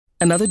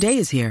Another day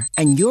is here,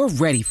 and you're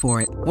ready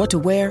for it. What to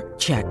wear?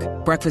 Check.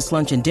 Breakfast,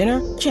 lunch, and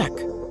dinner? Check.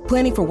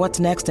 Planning for what's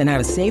next and how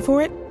to save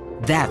for it?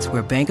 That's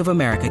where Bank of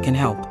America can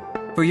help.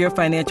 For your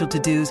financial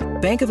to-dos,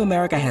 Bank of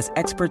America has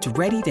experts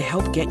ready to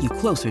help get you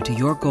closer to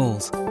your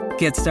goals.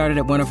 Get started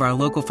at one of our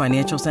local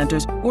financial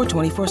centers or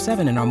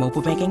 24/7 in our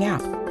mobile banking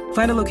app.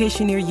 Find a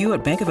location near you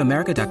at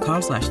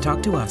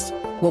bankofamerica.com/talktous.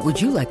 What would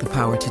you like the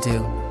power to do?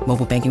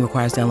 Mobile banking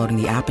requires downloading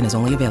the app and is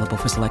only available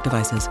for select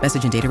devices.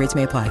 Message and data rates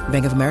may apply.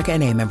 Bank of America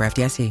N.A., member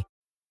FDIC.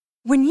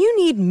 When you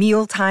need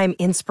mealtime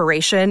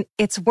inspiration,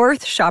 it's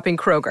worth shopping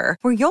Kroger,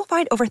 where you'll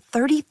find over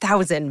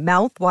 30,000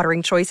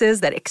 mouth-watering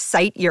choices that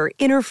excite your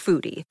inner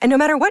foodie. And no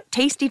matter what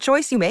tasty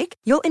choice you make,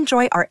 you'll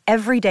enjoy our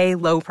everyday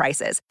low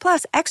prices,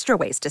 plus extra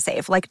ways to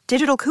save, like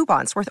digital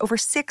coupons worth over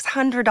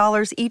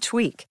 $600 each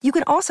week. You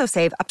can also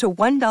save up to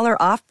 $1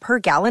 off per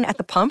gallon at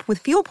the pump with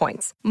fuel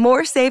points.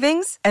 More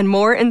savings and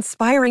more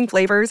inspiring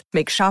flavors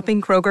make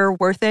shopping Kroger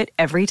worth it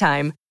every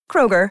time.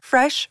 Kroger,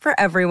 fresh for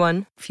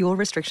everyone. Fuel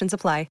restrictions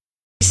apply.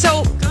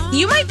 So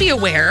you might be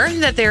aware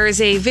that there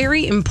is a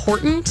very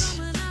important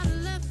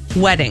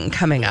wedding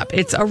coming up.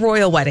 It's a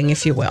royal wedding,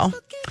 if you will.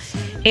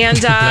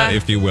 And not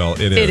if you will,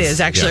 it is. It is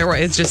actually,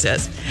 yeah. It just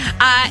is.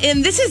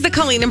 And this is the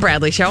Colleen and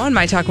Bradley Show on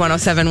My Talk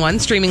 1071,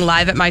 streaming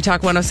live at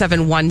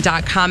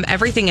MyTalk1071.com.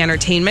 Everything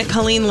Entertainment.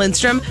 Colleen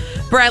Lindstrom,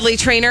 Bradley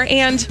Trainer.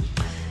 And,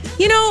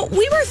 you know,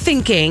 we were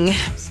thinking,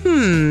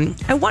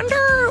 I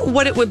wonder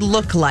what it would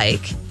look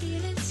like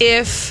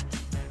if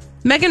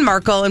Meghan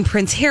Markle and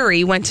Prince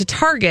Harry went to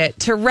Target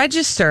to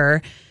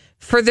register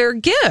for their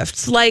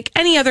gifts like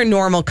any other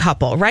normal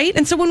couple, right?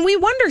 And so when we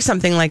wonder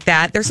something like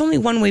that, there's only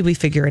one way we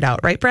figure it out,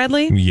 right,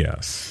 Bradley?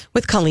 Yes.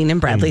 With Colleen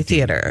and Bradley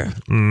Theater.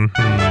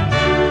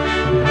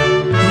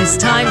 It's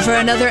time for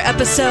another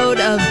episode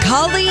of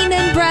Colleen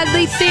and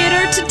Bradley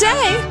Theater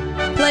today.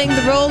 Playing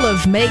the role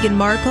of Meghan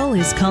Markle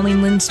is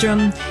Colleen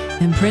Lindstrom,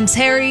 and Prince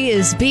Harry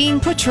is being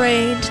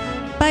portrayed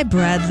by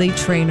Bradley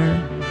Trainer.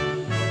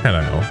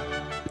 Hello.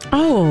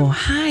 Oh,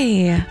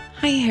 hi.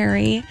 Hi,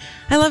 Harry.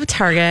 I love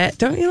Target.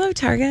 Don't you love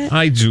Target?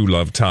 I do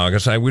love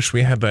Target. I wish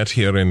we had that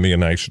here in the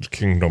United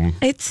Kingdom.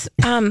 It's,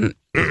 isn't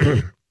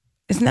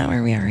that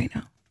where we are right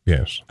now?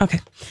 Yes. Okay.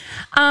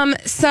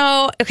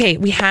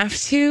 We have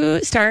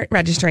to start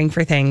registering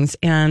for things.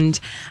 And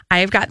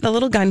I've got the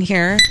little gun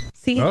here.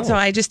 See? Oh. So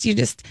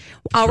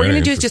all we're going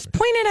to do is just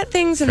point it at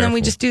things and then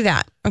we just do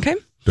that. Okay?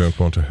 Don't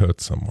want to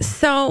hurt someone.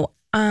 So,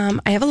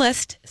 I have a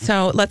list,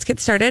 so let's get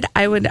started.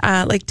 I would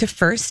like to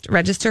first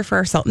register for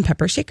our salt and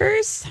pepper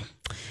shakers.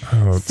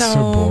 Oh, it's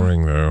so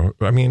boring, though.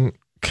 I mean,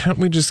 can't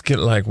we just get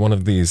like one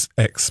of these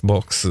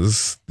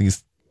Xboxes,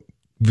 these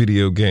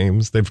video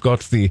games? They've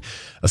got the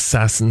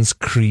Assassin's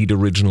Creed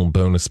original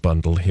bonus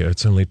bundle here.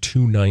 It's only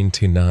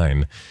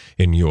 $2.99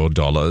 in your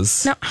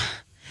dollars. No.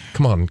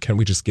 Come on, can't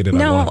we just get it?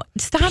 No,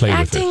 stop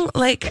acting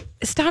like,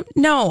 stop.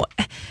 No,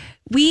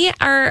 we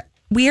are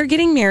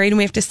getting married and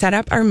we have to set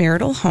up our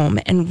marital home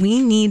and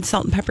we need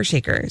salt and pepper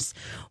shakers.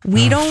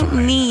 We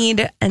don't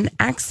need an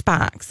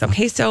Xbox.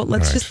 Okay, so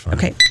let's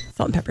okay,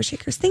 salt and pepper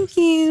shakers. Thank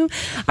you.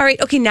 All right,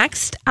 okay,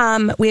 next,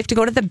 we have to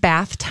go to the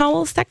bath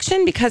towel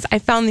section because I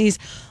found these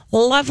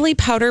lovely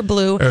powder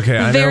blue, okay,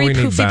 I very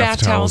know we poofy need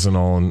bath towels and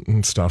all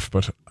and stuff,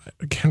 but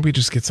can't we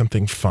just get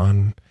something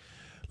fun?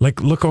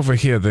 Like, look over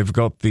here. They've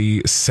got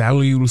the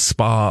Salul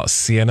Spa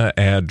Sienna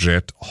Air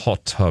Jet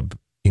hot tub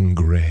in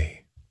gray.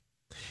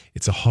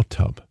 It's a hot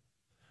tub.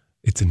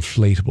 It's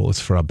inflatable. It's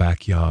for our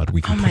backyard.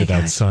 We can put it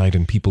outside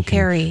and people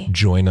can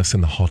join us in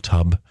the hot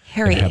tub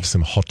and have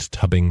some hot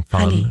tubbing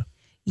fun. Honey,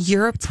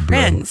 you're a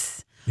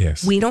prince.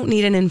 Yes. We don't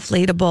need an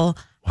inflatable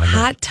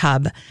hot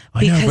tub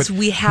because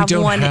we have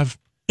one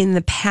in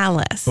the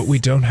palace. But we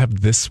don't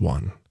have this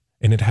one.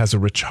 And it has a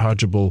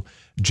rechargeable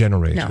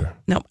generator.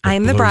 No. I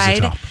am the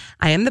bride.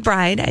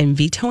 I'm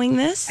vetoing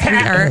this. We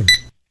are...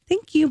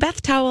 Thank you.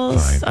 Bath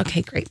towels. Fine.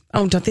 Okay, great.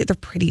 Oh, don't they? They're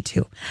pretty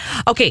too.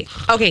 Okay.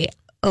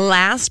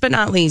 Last but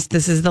not least,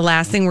 this is the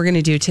last thing we're going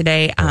to do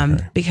today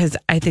because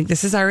I think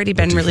this has already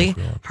been really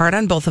hard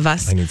on both of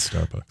us. I need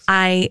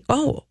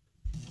Starbucks.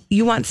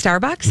 You want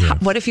Starbucks? Yeah.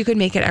 What if you could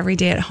make it every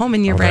day at home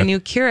in your brand new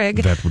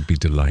Keurig? That would be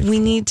delightful. We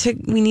need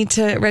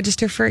to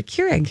register for a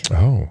Keurig.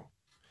 Oh.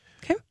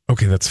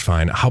 Okay, that's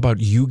fine. How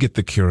about you get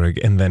the Keurig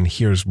and then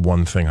here's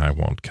one thing I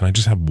want. Can I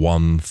just have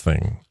one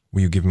thing?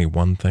 Will you give me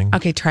one thing?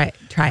 Okay, try it.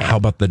 How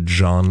about the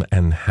John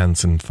and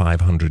Hanson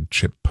 500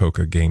 chip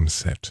poker game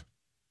set?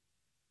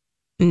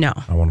 No.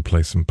 I want to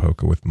play some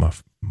poker with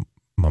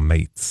my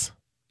mates.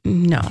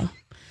 No.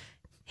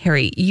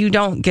 Harry, you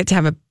don't get to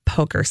have a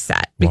poker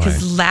set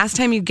because last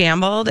time you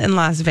gambled in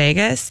Las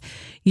Vegas,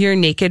 your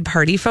naked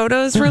party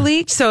photos were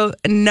leaked. So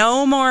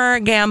no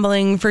more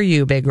gambling for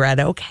you, Big Red.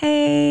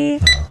 Okay.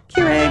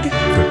 Keurig.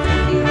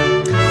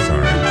 Good point.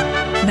 Sorry.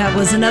 That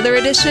was another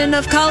edition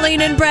of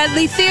Colleen and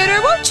Bradley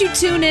Theater. Won't you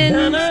tune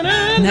in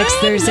next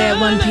Thursday at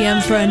 1 p.m.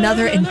 for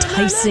another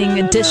enticing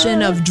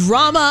edition of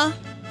drama?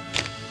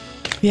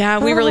 Yeah,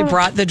 we really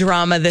brought the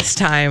drama this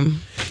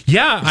time.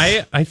 Yeah,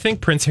 I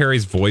think Prince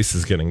Harry's voice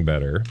is getting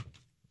better.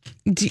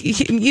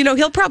 You know,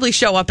 he'll probably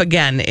show up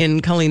again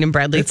in Colleen and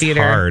Bradley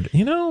Theater. It's hard.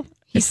 You know,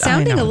 He's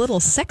sounding a little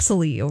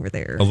sexily over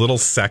there. A little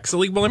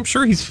sexily? Well, I'm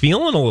sure he's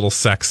feeling a little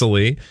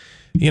sexily.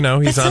 You know,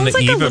 he's on the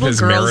eve of his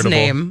girl's maritable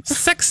name.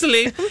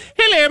 Sexily.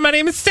 Hello, my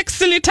name is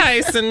Sexily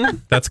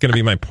Tyson. That's going to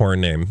be my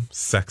porn name,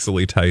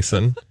 Sexily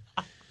Tyson.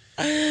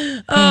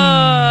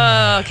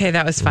 Oh, okay.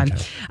 That was fun.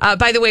 Okay.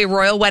 By the way,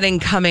 royal wedding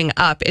coming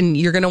up, and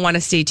you're going to want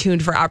to stay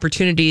tuned for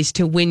opportunities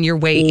to win your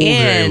way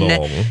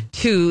in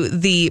to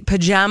the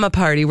pajama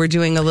party. We're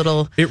doing a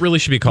little. It really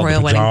should be called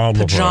royal the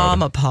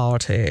pajama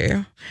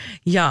party.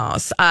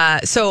 Yes.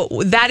 So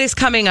that is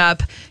coming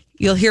up.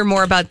 You'll hear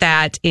more about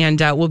that,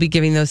 and we'll be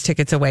giving those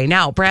tickets away.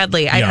 Now,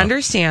 Bradley, I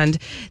understand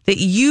that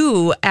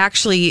you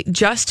actually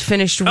just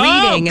finished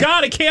reading. Oh,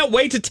 God, I can't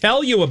wait to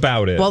tell you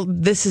about it. Well,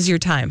 this is your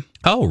time.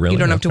 Oh, really? You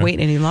don't have to wait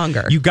any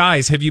longer. You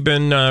guys, have you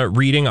been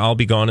reading I'll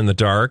Be Gone in the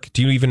Dark?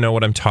 Do you even know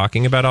what I'm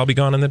talking about, I'll Be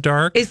Gone in the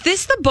Dark? Is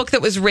this the book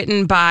that was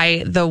written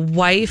by the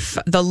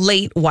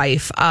late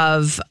wife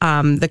of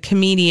the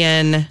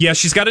comedian? Yeah,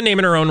 she's got a name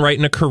in her own right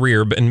and a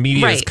career, and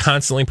media is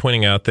constantly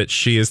pointing out that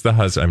she is the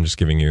husband. I'm just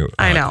giving you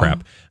I know.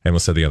 Crap. I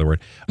almost said the other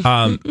word.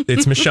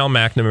 It's Michelle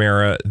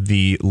McNamara,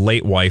 the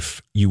late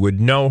wife. You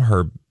would know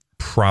her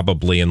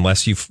probably,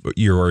 unless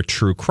you're a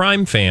true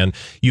crime fan,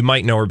 you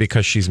might know her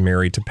because she's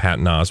married to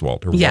Patton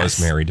Oswalt, or was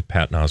married to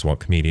Patton Oswalt,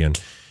 comedian,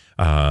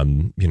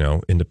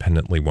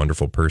 independently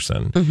wonderful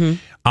person. Mm-hmm.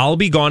 I'll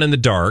Be Gone in the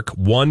Dark,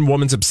 one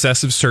woman's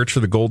obsessive search for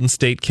the Golden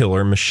State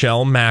Killer,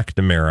 Michelle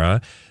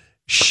McNamara.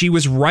 She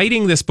was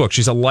writing this book.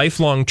 She's a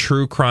lifelong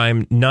true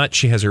crime nut.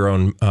 She has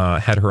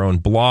had her own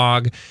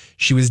blog.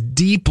 She was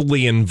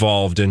deeply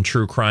involved in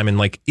true crime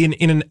and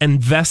in an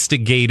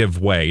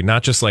investigative way,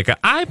 not just like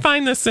I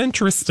find this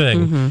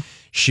interesting. Mm-hmm.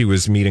 She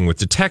was meeting with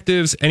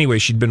detectives. Anyway,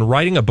 she'd been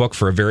writing a book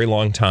for a very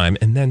long time.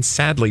 And then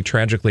sadly,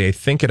 tragically, I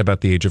think at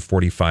about the age of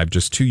 45,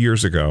 just 2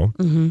 years ago,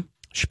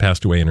 she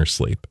passed away in her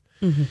sleep.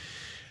 Mm-hmm.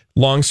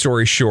 Long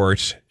story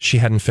short, she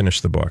hadn't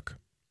finished the book.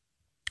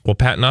 Well,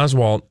 Patton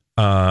Oswalt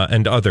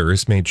and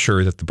others made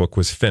sure that the book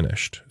was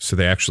finished. So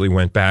they actually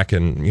went back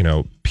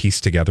and,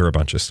 pieced together a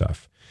bunch of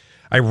stuff.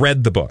 I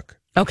read the book.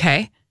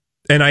 Okay.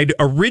 And I'd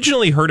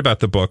originally heard about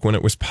the book when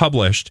it was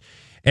published,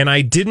 and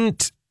I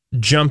didn't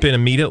jump in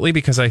immediately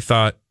because I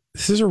thought,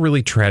 this is a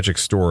really tragic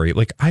story.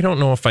 I don't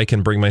know if I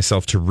can bring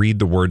myself to read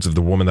the words of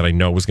the woman that I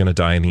know was going to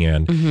die in the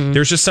end. Mm-hmm.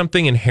 There's just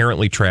something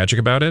inherently tragic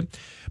about it.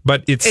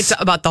 But it's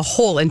about the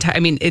whole entire. I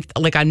mean, it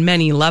on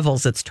many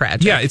levels, it's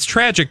tragic. Yeah, it's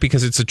tragic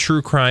because it's a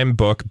true crime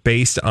book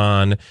based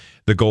on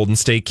the Golden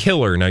State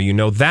Killer. Now, you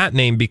know that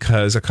name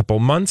because a couple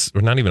weeks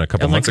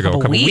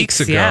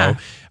ago,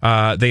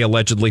 they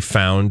allegedly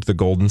found the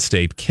Golden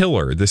State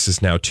Killer. This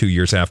is now 2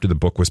 years after the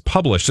book was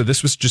published. So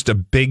this was just a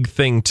big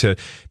thing to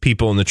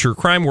people in the true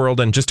crime world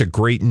and just a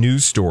great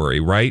news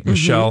story, right? Mm-hmm.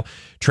 Michelle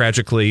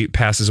tragically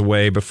passes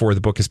away before the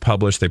book is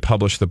published. They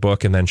publish the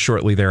book, and then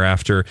shortly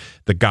thereafter,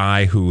 the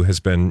guy who has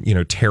been,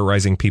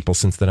 terrorizing people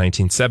since the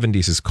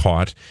 1970s is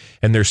caught.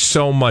 And there's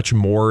so much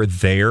more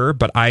there,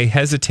 but I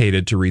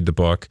hesitated to read the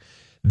book.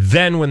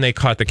 Then when they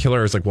caught the killer,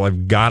 I was like, well,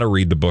 I've got to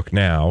read the book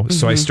now. Mm-hmm.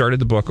 So I started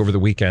the book over the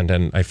weekend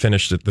and I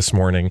finished it this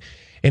morning.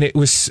 And it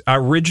was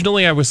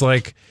originally, I was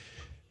like,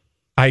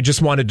 I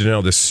just wanted to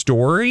know the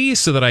story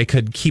so that I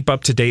could keep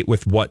up to date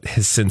with what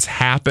has since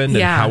happened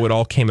and how it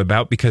all came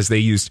about, because they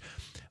used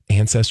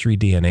Ancestry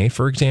DNA,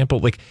 for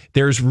example.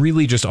 There's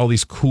really just all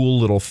these cool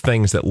little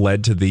things that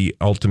led to the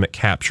ultimate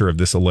capture of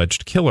this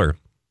alleged killer.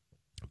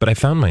 But I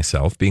found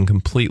myself being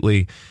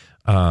completely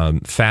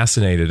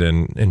fascinated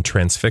and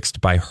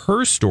transfixed by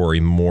her story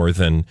more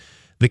than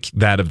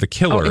that of the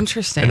killer. Oh,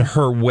 interesting. And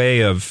her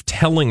way of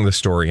telling the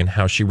story and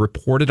how she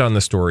reported on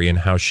the story and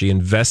how she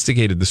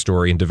investigated the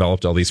story and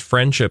developed all these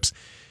friendships.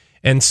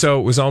 And so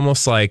it was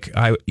almost like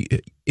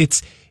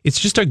it's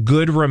just a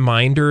good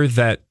reminder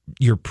that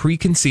your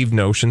preconceived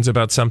notions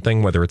about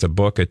something, whether it's a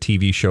book, a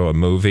TV show, a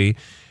movie,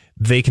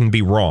 they can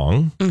be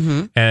wrong.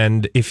 Mm-hmm.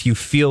 And if you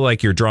feel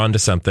like you're drawn to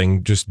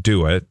something, just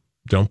do it.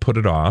 Don't put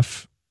it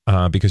off.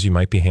 Because you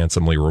might be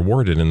handsomely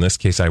rewarded. In this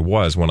case, I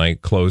was when I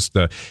closed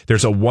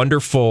there's a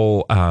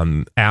wonderful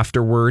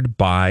afterword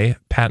by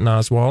Patton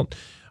Oswalt.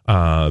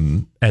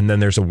 And then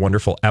there's a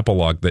wonderful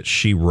epilogue that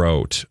she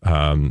wrote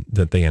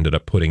that they ended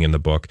up putting in the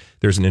book.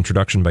 There's an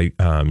introduction by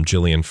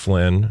Gillian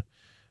Flynn,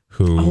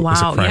 who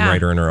is a crime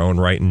writer in her own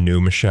right and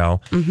knew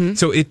Michelle. Mm-hmm.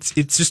 So it's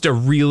just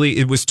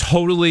it was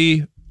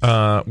totally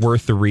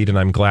worth the read. And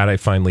I'm glad I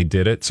finally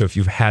did it. So if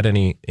you've had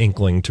any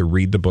inkling to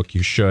read the book,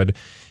 you should.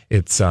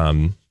 It's,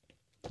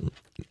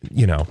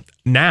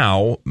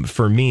 now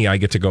for me, I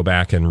get to go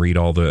back and read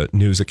all the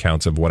news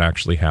accounts of what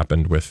actually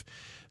happened with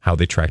how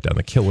they tracked down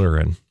the killer.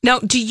 And now,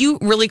 do you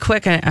really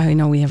quick? I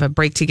know we have a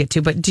break to get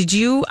to, but did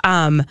you?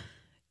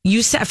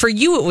 You said for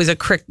you it was a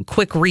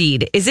quick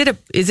read. Is it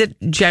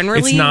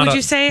generally? Would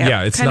you say?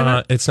 Yeah, it's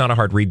not. It's not a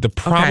hard read. The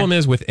problem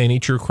is with any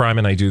true crime,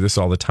 and I do this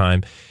all the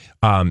time.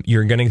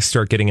 You're going to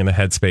start getting in the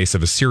headspace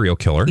of a serial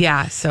killer.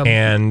 Yeah, so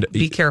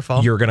be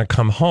careful. You're going to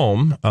come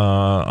home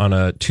on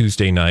a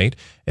Tuesday night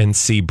and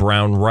see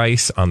brown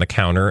rice on the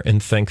counter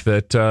and think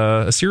that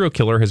a serial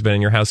killer has been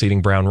in your house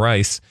eating brown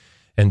rice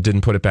and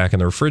didn't put it back in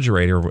the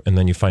refrigerator, and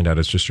then you find out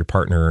it's just your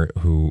partner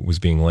who was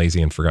being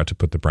lazy and forgot to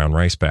put the brown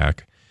rice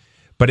back.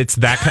 But it's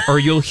that, or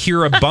you'll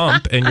hear a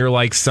bump and you're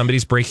like,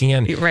 somebody's breaking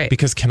in. Right.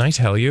 Because can I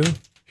tell you,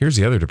 here's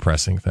the other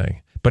depressing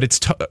thing, but it's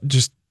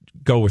just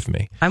go with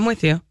me. I'm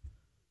with you.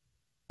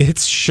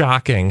 It's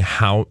shocking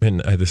how, and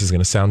this is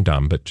going to sound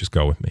dumb, but just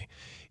go with me.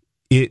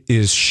 It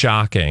is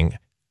shocking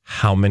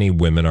how many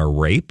women are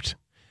raped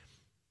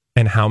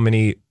and how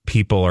many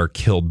people are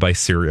killed by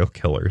serial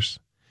killers.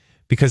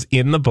 Because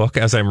in the book,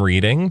 as I'm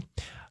reading,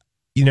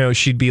 you know,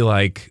 she'd be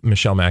like,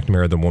 Michelle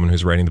McNamara, the woman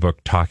who's writing the book,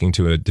 talking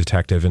to a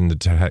detective, and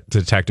the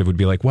detective would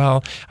be like,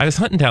 well, I was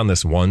hunting down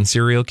this one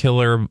serial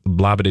killer,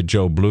 Blobbity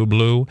Joe Blue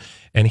Blue,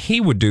 and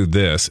he would do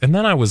this. And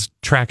then I was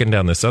tracking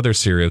down this other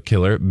serial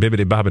killer,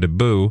 Bibbidi Bobbidi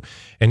Boo,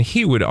 and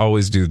he would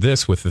always do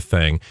this with the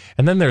thing.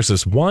 And then there's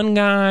this one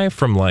guy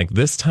from like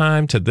this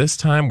time to this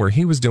time where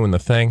he was doing the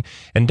thing,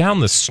 and down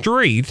the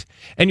street,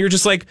 and you're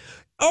just like,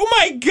 oh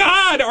my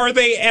God, are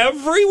they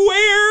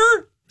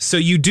everywhere? So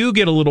you do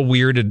get a little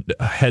weird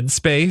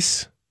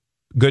headspace.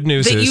 Good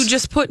news that is you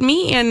just put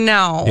me in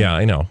now. Yeah,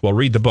 I know. Well,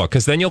 read the book,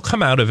 because then you'll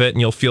come out of it and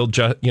you'll feel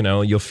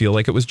you'll feel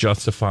like it was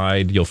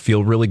justified. You'll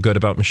feel really good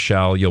about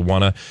Michelle. You'll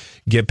want to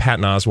give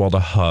Patton Oswalt a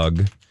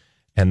hug,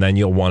 and then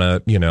you'll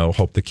want to,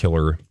 hope the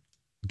killer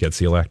gets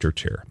the electric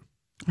chair.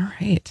 All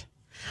right.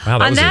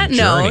 Wow, On that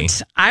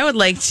note, I would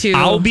like to...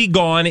 I'll Be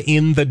Gone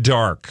in the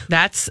Dark.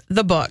 That's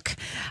the book.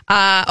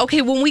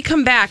 Okay, when we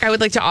come back, I would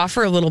like to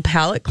offer a little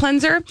palate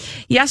cleanser.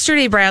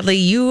 Yesterday, Bradley,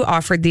 you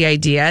offered the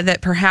idea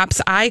that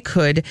perhaps I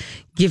could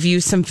give you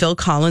some Phil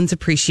Collins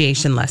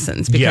appreciation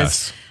lessons. Because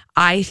yes.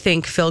 I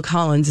think Phil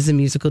Collins is a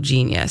musical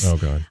genius. Oh,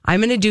 God.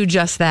 I'm going to do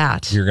just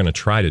that. You're going to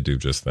try to do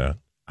just that.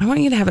 I want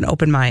you to have an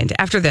open mind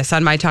after this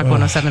on My Talk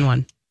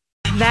 1071.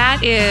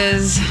 That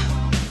is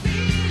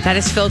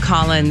Phil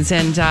Collins,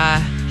 and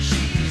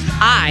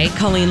I,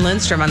 Colleen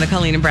Lindstrom, on the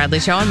Colleen and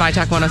Bradley Show on My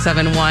Talk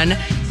 1071,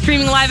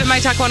 streaming live at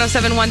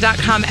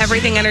MyTalk1071.com.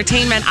 Everything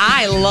Entertainment.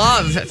 I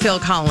love Phil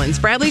Collins.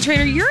 Bradley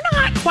Trainer, you're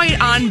not quite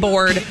on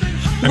board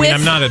with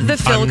I'm not the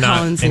Phil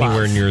Collins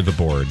anywhere love. near the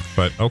board,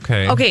 but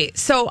okay. Okay,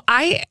 so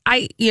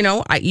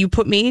you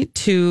put me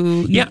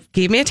to, you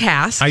gave me a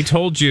task. I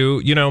told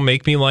you,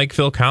 make me like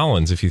Phil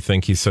Collins. If you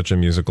think he's such a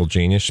musical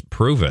genius,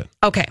 prove it.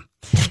 Okay.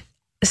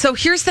 So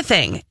here's the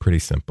thing. Pretty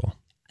simple.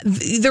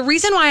 The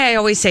reason why I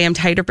always say I'm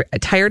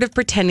tired of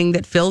pretending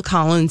that Phil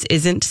Collins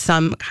isn't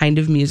some kind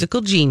of musical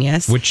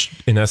genius. Which,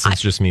 in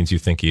essence, just means you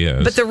think he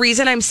is. But the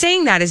reason I'm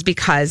saying that is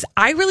because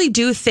I really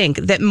do think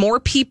that more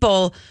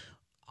people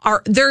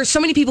there are so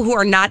many people who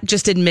are not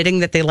just admitting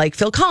that they like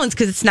Phil Collins,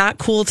 because it's not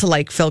cool to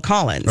like Phil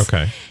Collins.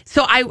 Okay.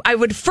 So I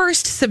would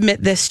first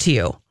submit this to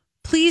you.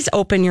 Please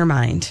open your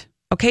mind.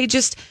 Okay?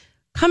 Just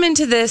come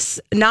into this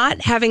not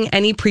having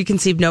any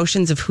preconceived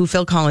notions of who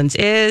Phil Collins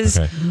is,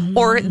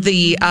 or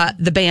the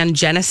band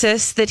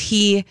Genesis that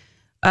he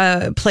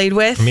played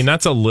with. I mean,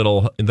 that's a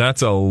little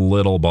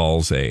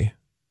ballsy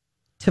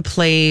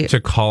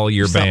to call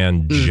your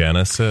band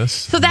Genesis.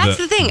 So that's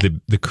the thing.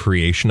 The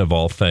creation of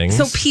all things.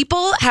 So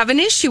people have an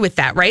issue with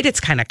that, right? It's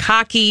kind of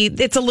cocky.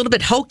 It's a little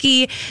bit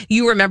hokey.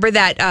 You remember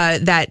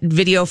that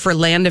video for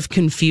Land of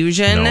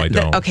Confusion? No, I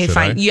don't. Okay, Should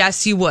fine. I?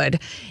 Yes, you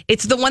would.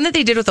 It's the one that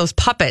they did with those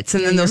puppets,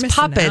 and then those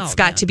puppets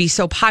got to be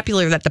so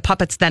popular that the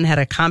puppets then had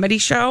a comedy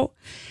show.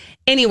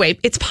 Anyway,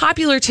 it's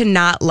popular to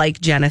not like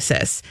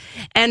Genesis,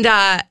 and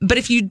but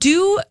if you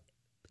do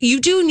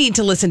need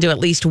to listen to at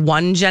least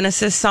one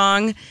Genesis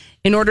song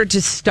in order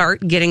to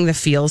start getting the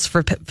feels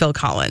for Phil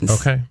Collins.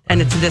 Okay.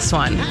 And it's this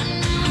one.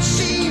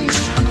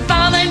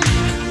 Falling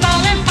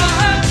for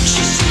her.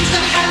 She seems to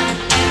have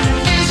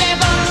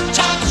invisible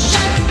touch.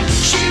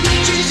 She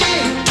reaches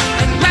in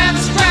and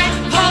grabs right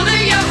hold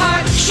of your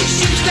heart. She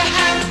seems to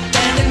have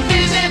an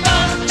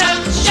invisible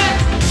touch.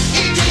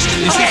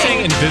 Is he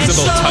saying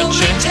invisible touch?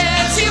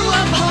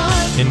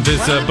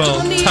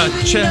 Invisible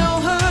touch.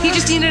 He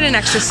just needed an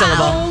extra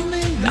syllable.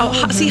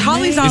 Oh, see,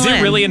 Holly's all Is in.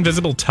 it really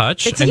invisible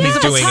touch? It's and he's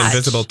invisible doing touch.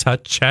 invisible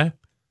touch?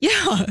 Yeah.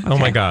 Oh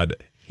my God.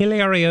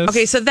 Hilarious.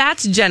 Okay, so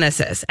that's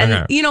Genesis. And,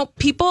 Okay.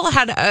 people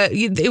had,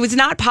 it was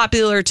not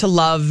popular to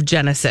love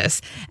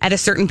Genesis at a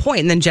certain point.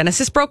 And then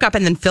Genesis broke up,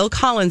 and then Phil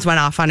Collins went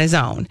off on his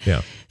own.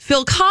 Yeah.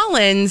 Phil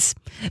Collins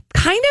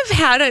kind of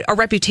had a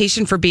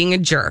reputation for being a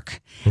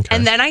jerk. Okay.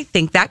 And then I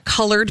think that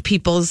colored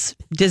people's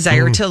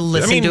desire to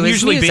listen to his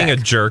usually music. being a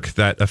jerk,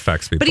 that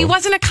affects people. But he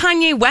wasn't a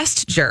Kanye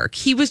West jerk.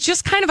 He was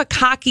just kind of a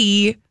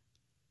cocky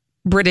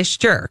British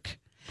jerk.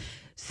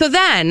 So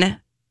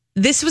then,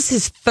 this was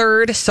his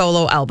third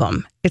solo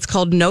album. It's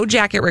called No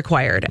Jacket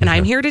Required. And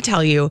I'm here to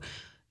tell you,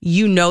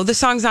 you know the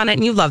songs on it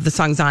and you love the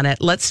songs on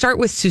it. Let's start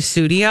with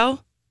Susudio.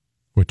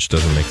 Which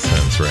doesn't make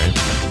sense, right?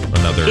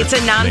 It's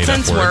a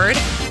nonsense word,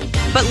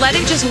 but let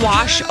it just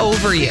wash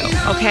over you,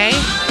 okay?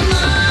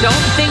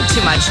 Don't think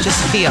too much,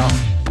 just feel.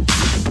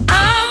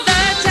 All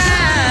the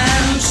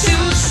time,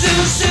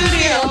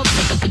 Susudio.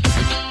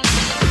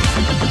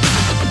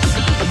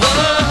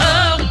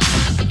 Whoa.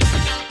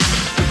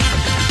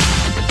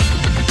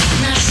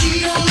 Now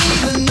she don't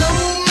even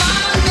know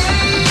my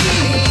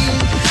name.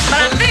 But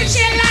I think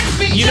she likes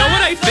me. You know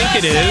what I think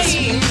think it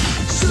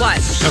is? What?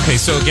 Okay,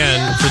 so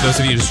again, for those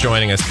of you just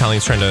joining us,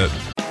 Colleen's trying to...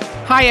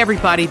 Hi,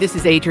 everybody. This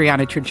is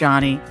Adriana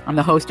Trajani. I'm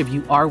the host of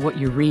You Are What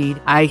You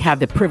Read. I have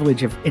the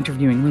privilege of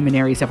interviewing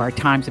luminaries of our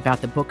times about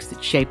the books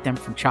that shaped them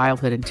from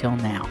childhood until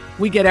now.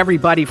 We get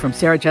everybody from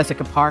Sarah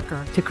Jessica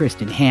Parker to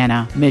Kristen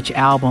Hanna, Mitch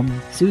Albom,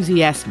 Susie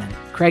Essman,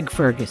 Craig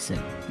Ferguson,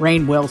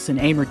 Rainn Wilson,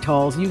 Amor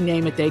Tolls, you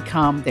name it, they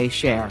come, they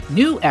share.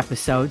 New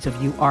episodes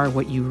of You Are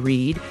What You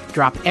Read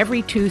drop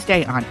every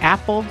Tuesday on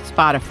Apple,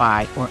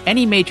 Spotify, or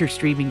any major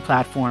streaming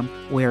platform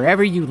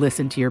wherever you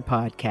listen to your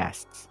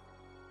podcasts.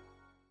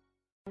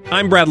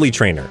 I'm Bradley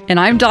Trainer. And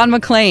I'm Don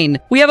McClain.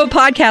 We have a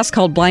podcast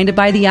called Blinded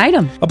by the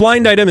Item. A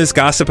blind item is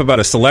gossip about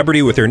a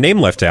celebrity with their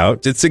name left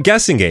out. It's a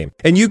guessing game,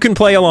 and you can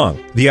play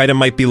along. The item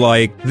might be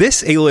like,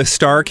 this A-list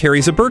star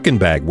carries a Birkin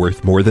bag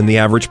worth more than the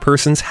average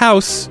person's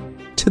house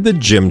to the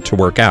gym to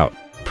work out.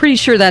 Pretty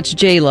sure that's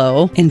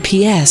J-Lo. And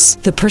P.S.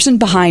 the person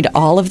behind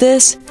all of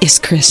this is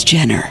Kris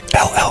Jenner,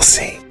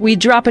 LLC. We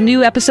drop a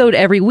new episode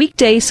every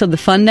weekday so the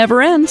fun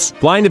never ends.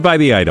 Blinded by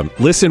the Item.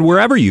 Listen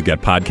wherever you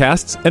get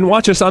podcasts and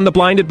watch us on the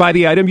Blinded by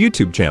the Item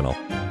YouTube channel.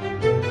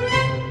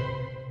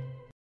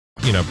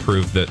 You know,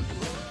 prove that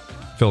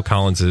Phil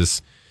Collins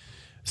is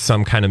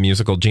some kind of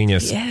musical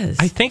genius. Yes.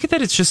 I think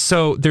that it's just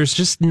so, there's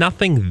just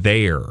nothing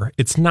there.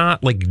 It's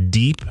not like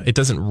deep. It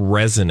doesn't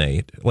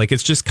resonate. Like,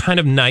 it's just kind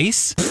of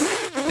nice.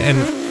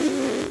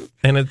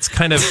 And it's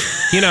kind of,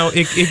 you know,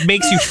 it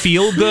makes you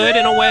feel good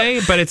in a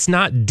way, but it's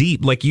not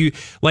deep. Like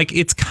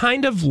it's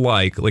kind of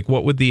like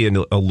what would the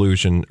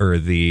illusion or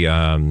the,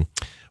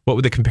 what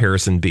would the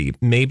comparison be?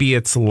 Maybe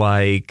it's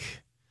like,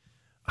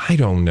 I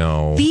don't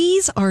know.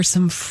 These are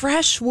some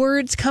fresh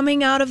words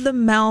coming out of the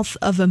mouth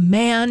of a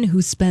man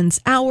who spends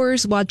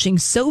hours watching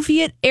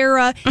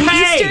Soviet-era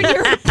Eastern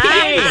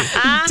European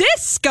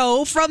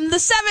disco from the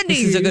 70s. This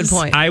is a good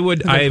point.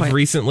 I've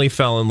recently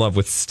fell in love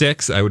with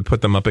Styx. I would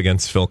put them up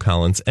against Phil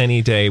Collins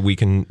any day. We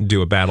can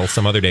do a battle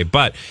some other day.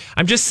 But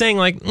I'm just saying,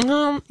 like, you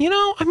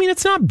know, I mean,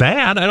 it's not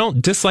bad. I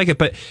don't dislike it,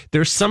 but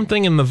there's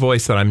something in the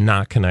voice that I'm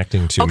not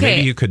connecting to. Okay.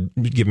 Maybe you could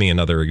give me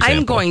another example.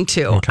 I'm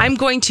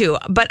going to.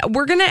 But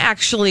we're going to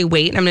actually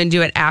wait. I'm going to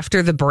do it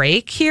after the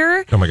break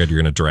here. Oh my God,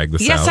 you're going to drag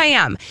this out? Yes, I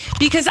am.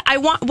 Because I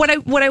want what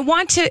I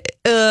want to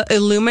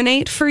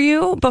illuminate for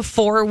you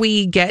before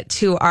we get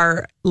to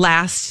our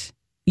last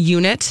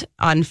unit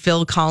on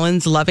Phil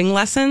Collins' loving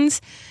lessons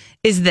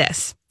is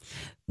this.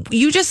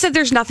 You just said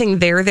there's nothing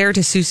there to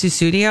Susu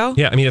Studio.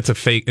 Yeah, I mean, it's a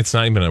fake. It's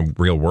not even a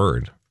real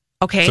word.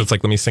 Okay. So it's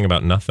like, let me sing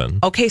about nothing.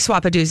 Okay,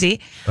 Swapadoozy.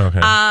 Okay.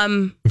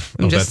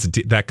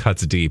 That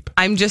cuts deep.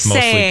 I'm just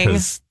mostly saying.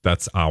 because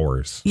that's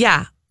ours.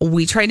 Yeah.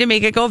 We tried to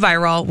make it go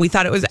viral. We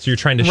thought it was so you're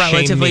trying to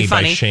relatively shame me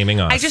funny. by shaming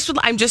us.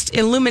 I'm just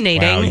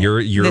illuminating. Wow,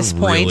 you're this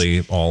point.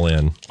 really all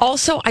in.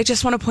 Also, I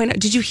just want to point out.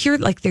 Did you hear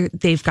like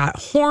they've got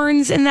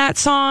horns in that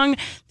song?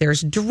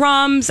 There's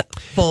drums,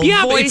 full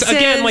voices. But it's,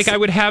 again, like I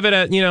would have it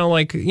at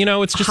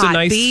it's just hot a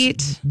nice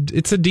beat.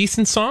 It's a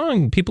decent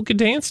song. People could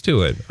dance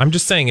to it. I'm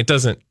just saying it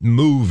doesn't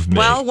move me.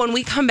 Well, when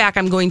we come back,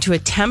 I'm going to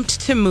attempt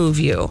to move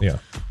you. Yeah.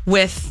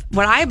 With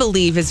what I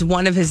believe is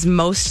one of his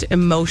most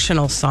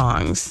emotional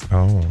songs.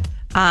 Oh.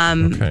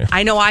 Okay.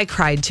 I know I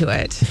cried to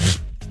it.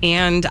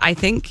 And I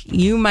think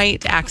you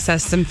might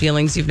access some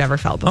feelings you've never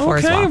felt before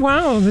as well. Okay,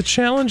 wow. The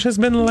challenge has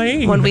been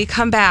laid. When we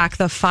come back,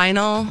 the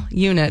final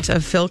unit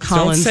of Phil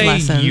Collins' Don't say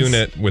lessons.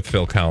 unit with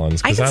Phil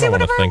Collins. I can say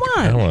whatever I want.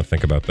 I don't want to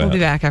think about that. We'll be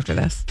back after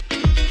this.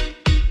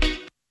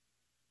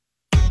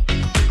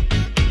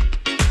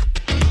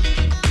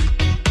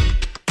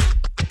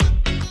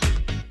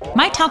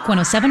 My Talk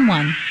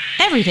 1071.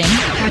 Everything.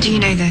 How do you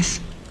know this?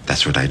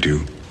 That's what I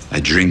do. I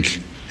drink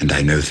and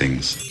I know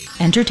things.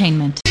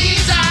 Entertainment.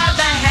 These are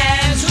the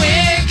hands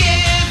we're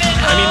giving.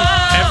 I mean,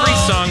 every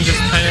song just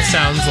kind of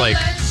sounds like,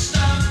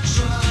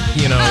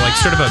 like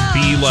sort of a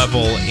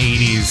B-level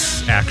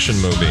 80s action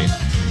movie.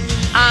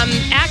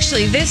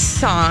 Actually, this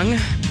song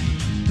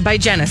by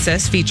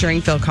Genesis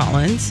featuring Phil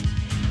Collins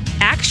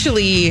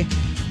actually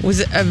was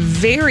a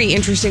very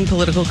interesting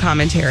political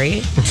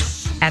commentary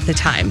at the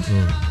time.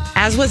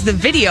 As was the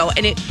video,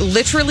 and it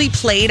literally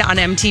played on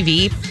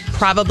MTV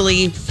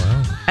probably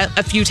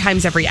a few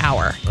times every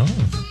hour.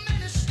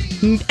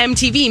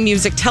 MTV,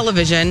 music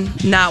television,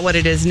 not what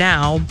it is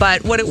now,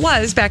 but what it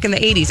was back in the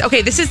 80s.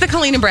 Okay, this is the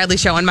Colleen and Bradley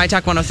Show on My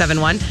Talk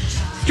 1071.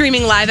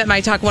 Streaming live at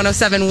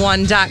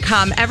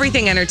MyTalk1071.com.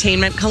 Everything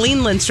Entertainment.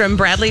 Colleen Lindstrom,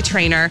 Bradley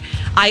Trainer.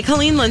 I,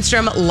 Colleen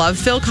Lindstrom, love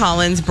Phil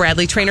Collins.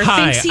 Bradley Trainer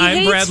thinks he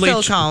hates Bradley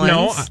Phil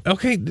Collins. No,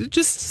 okay,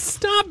 just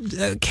stop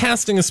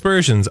casting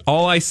aspersions.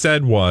 All I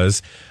said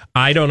was,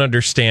 I don't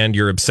understand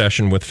your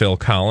obsession with Phil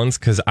Collins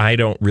because I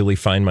don't really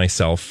find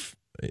myself.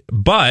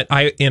 But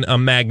I, in a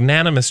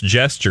magnanimous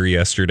gesture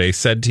yesterday,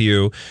 said to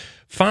you,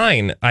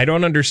 fine, I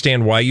don't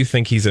understand why you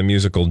think he's a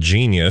musical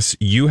genius.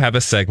 You have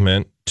a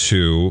segment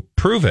to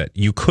prove it.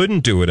 You couldn't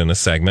do it in a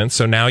segment,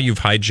 so now you've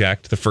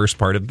hijacked the first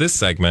part of this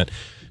segment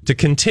to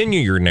continue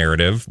your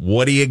narrative.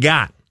 What do you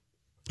got?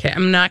 Okay,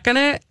 I'm not going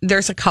to...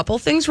 There's a couple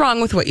things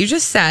wrong with what you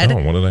just said.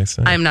 Oh, what did I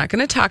say? I'm not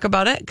going to talk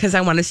about it because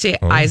I want to stay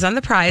eyes on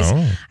the prize.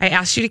 I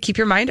asked you to keep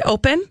your mind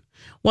open.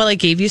 Well, I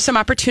gave you some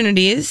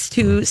opportunities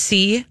to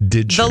see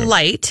the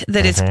light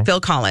that is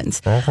Phil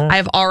Collins. I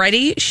have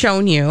already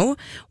shown you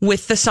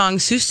with the song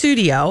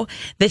Sussudio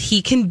that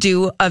he can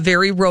do a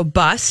very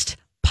robust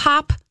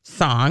pop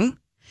song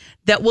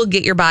that will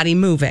get your body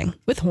moving.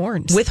 With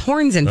horns. With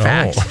horns, in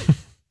fact.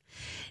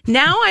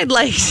 Now I'd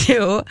like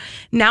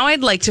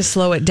to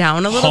slow it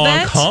down a little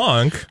bit.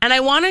 Honk. And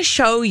I want to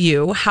show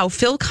you how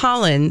Phil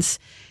Collins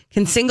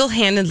can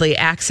single-handedly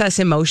access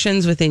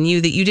emotions within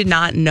you that you did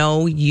not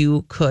know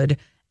you could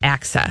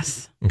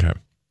access. Okay.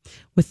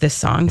 With this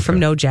song from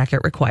No Jacket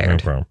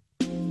Required. No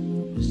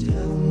problem.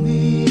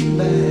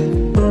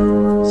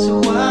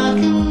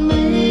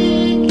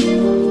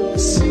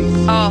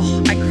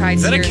 Oh, I cried.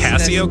 Is that a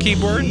Casio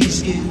keyboard?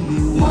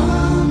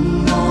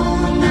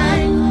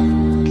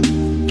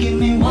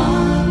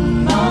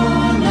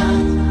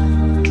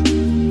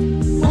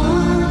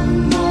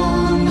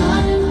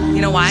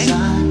 You know why?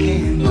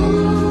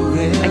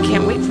 I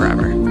can't wait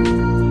forever.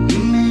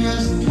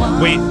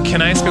 Wait,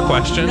 can I ask a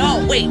question?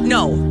 No, wait,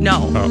 no.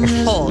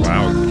 Oh. Hold.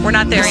 Wow. We're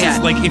not there This yet.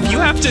 is like, if you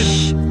have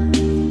to...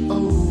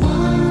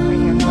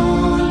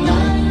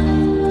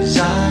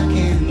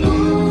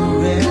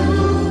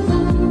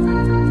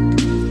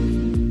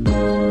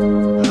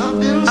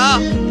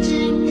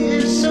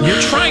 You're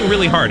trying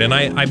really hard, and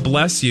I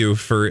bless you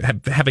for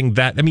having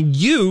that. I mean,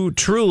 you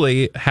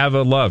truly have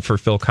a love for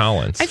Phil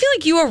Collins. I feel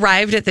like you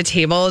arrived at the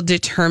table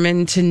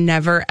determined to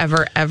never,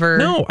 ever, ever.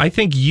 No, I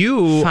think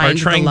you are find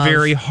the trying love.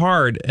 very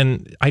hard,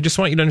 and I just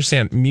want you to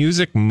understand,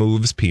 music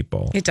moves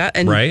people. It does,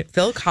 and right?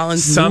 Phil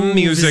Collins Some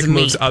music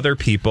me. moves other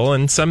people,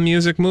 and some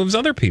music moves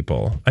other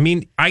people. I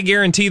mean, I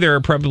guarantee there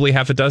are probably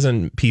half a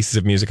dozen pieces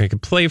of music I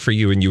could play for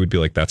you, and you would be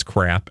like, that's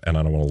crap, and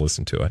I don't want to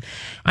listen to it.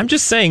 I'm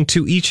just saying,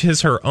 to each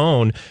his her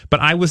own, but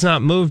I was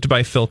not moved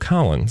by Phil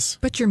Collins.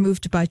 But you're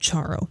moved by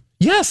Charo.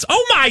 Yes.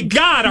 Oh my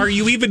God. Are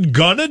you even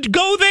gonna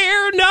go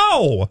there?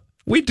 No.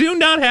 We do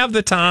not have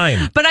the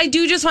time. But I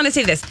do just want to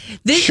say this.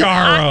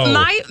 Charo.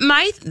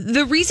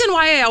 The reason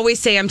why I always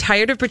say I'm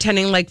tired of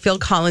pretending like Phil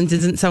Collins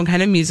isn't some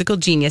kind of musical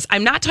genius.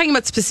 I'm not talking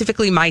about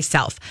specifically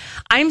myself.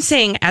 I'm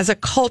saying as a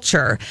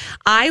culture,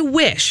 I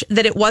wish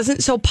that it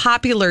wasn't so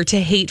popular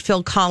to hate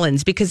Phil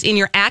Collins, because in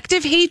your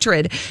active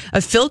hatred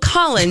of Phil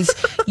Collins,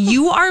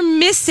 you are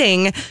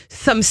missing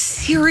some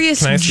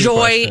serious Can I ask you a joy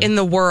question? in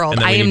the world.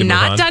 And then I we need to am move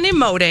not on? done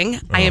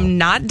emoting. I am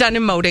not done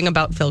emoting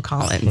about Phil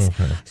Collins.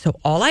 So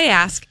all I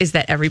ask is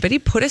that everybody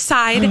put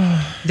aside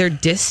their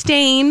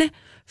disdain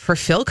for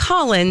Phil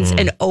Collins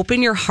and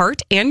open your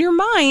heart and your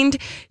mind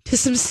to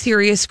some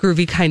serious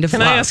groovy kind of Can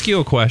love. I ask you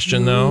a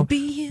question, though?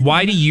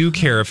 Why do you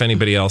care if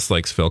anybody else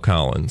likes Phil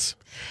Collins?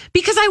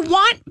 Because I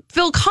want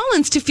Phil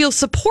Collins to feel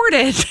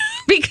supported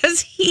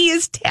because he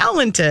is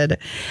talented.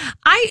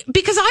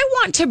 Because I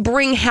want to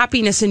bring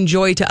happiness and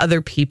joy to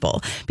other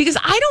people. Because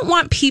I don't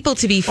want people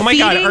to be Oh my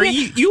God, are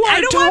you are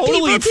I don't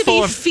totally want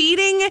people to full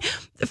be of...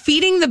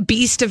 feeding the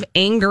beast of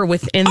anger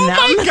within Oh them.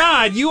 my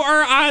God, you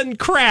are on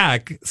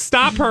crack.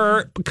 Stop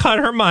her. Cut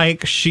her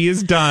mic. She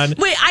is done.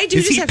 Wait, I do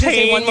Is just he have to say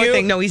paying one more you?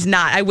 thing. No, he's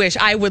not. I wish.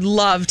 I would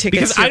love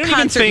tickets Because to I your don't even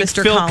concert, think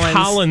Mr. Phil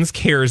Collins.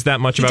 cares that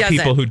much about doesn't.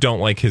 people who don't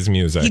like his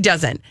music. He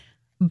doesn't.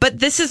 But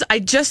this is,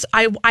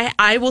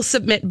 I will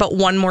submit but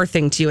one more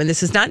thing to you, and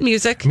this is not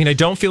music. I mean, I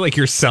don't feel like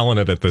you're selling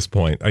it at this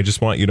point. I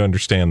just want you to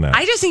understand that.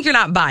 I just think you're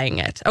not buying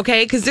it,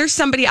 okay? Because there's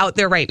somebody out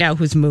there right now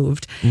who's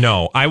moved.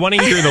 No, I want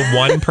to hear the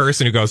one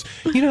person who goes,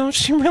 you know,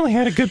 she really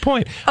had a good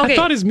point. Okay. I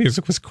thought his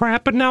music was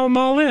crap, but now I'm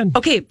all in.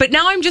 Okay, but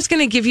now I'm just going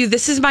to give you,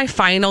 this is my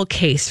final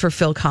case for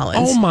Phil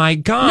Collins. Oh my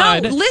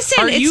God. No,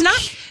 listen, it's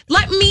not,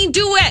 let me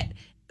do it.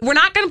 We're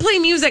not going to play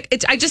music.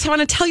 I just want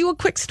to tell you a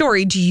quick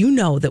story. Do you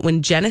know that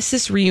when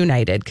Genesis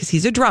reunited, because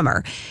he's a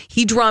drummer,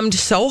 he drummed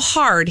so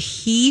hard,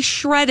 he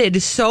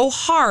shredded so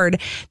hard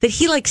that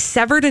he like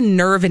severed a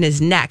nerve in his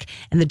neck.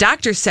 And the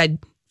doctor said,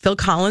 Phil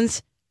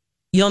Collins,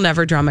 you'll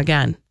never drum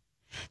again.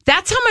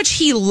 That's how much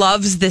he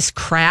loves this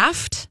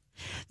craft.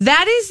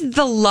 That is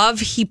the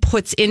love he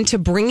puts into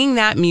bringing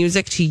that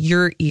music to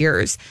your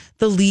ears.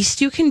 The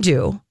least you can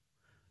do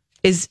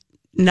is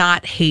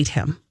not hate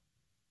him.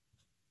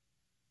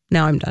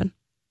 Now I'm done.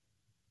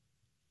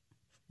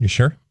 You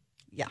sure?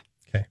 Yeah.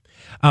 Okay.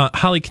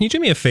 Holly, can you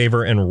do me a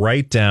favor and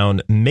write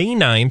down May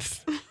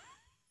 9th,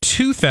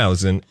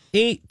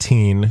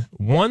 2018,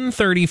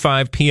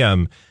 1:35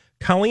 p.m.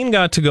 Colleen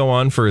got to go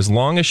on for as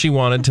long as she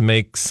wanted to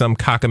make some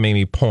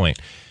cockamamie point,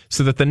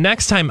 so that the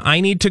next time I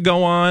need to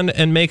go on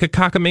and make a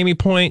cockamamie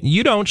point,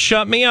 you don't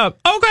shut me up.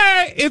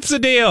 Okay, it's a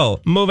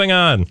deal. Moving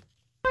on.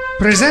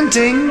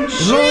 Presenting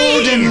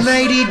Lord and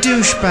Lady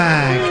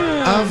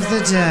Douchebag of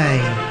the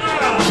Day.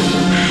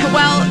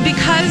 Well,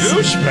 because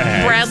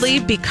Douchebags. Bradley,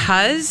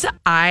 because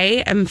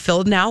I am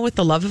filled now with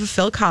the love of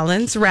Phil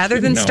Collins, rather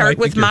than No, I start think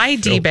with you're my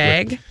filled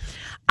D-bag,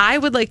 I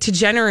would like to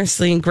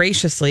generously and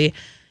graciously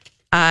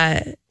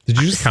Did you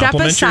just step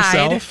compliment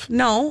aside. yourself?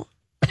 No,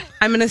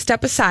 I'm going to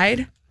step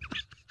aside,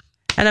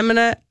 and I'm going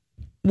to,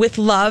 with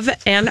love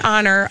and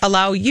honor,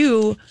 allow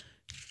you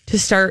to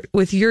start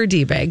with your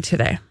D-bag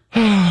today.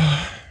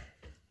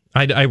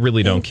 I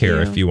really don't care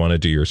you. if you want to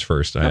do yours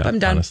first. Nope, I'm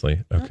done.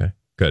 Honestly. Okay.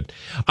 Good.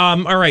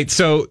 All right.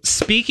 So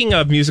speaking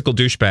of musical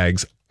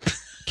douchebags,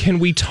 can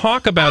we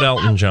talk about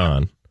Elton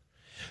John?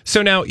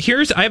 So now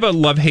I have a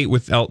love-hate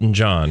with Elton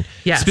John.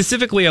 Yes.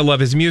 Specifically, I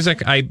love his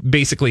music. I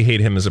basically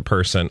hate him as a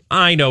person.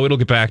 I know it'll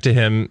get back to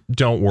him.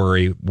 Don't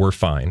worry. We're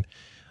fine.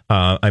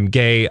 I'm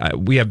gay.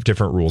 We have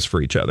different rules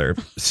for each other.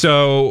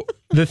 So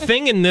the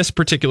thing in this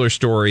particular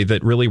story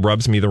that really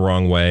rubs me the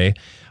wrong way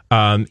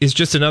is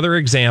just another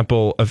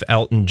example of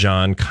Elton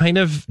John kind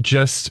of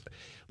just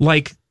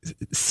like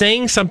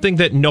saying something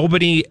that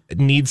nobody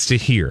needs to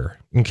hear.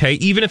 Okay.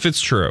 Even if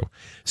it's true.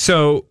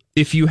 So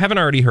if you haven't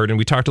already heard, and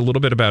we talked a little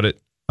bit about it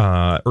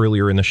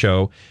earlier in the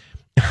show,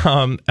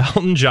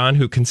 Elton John,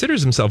 who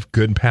considers himself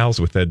good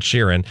pals with Ed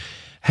Sheeran,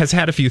 has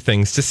had a few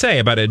things to say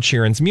about Ed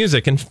Sheeran's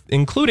music,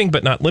 including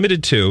but not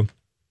limited to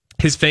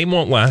his fame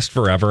won't last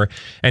forever,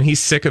 and he's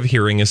sick of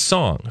hearing his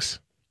songs.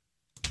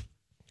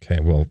 Okay,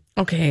 well,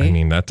 I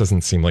mean, that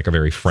doesn't seem like a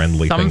very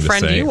friendly thing to say. Some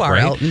friend you are,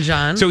 right? Elton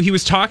John. So he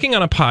was talking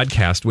on a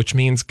podcast, which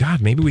means,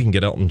 God, maybe we can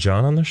get Elton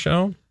John on the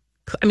show.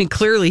 I mean,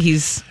 clearly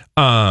he's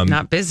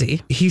not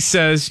busy. He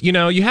says,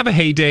 you have a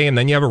heyday and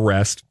then you have a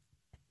rest,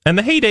 and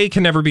the heyday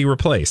can never be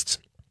replaced.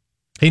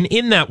 And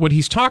in that, what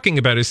he's talking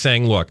about is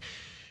saying, look,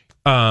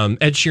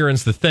 Ed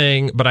Sheeran's the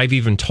thing, but I've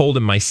even told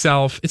him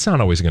myself, it's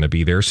not always going to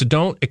be there, so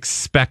don't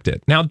expect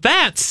it. Now,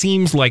 that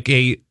seems like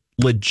a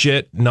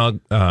legit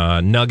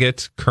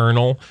nugget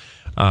kernel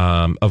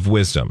of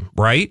wisdom,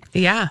 right?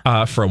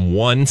 Yeah. From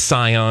one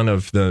scion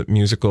of the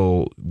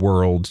musical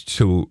world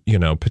to,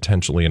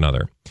 potentially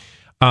another.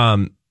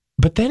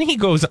 But then he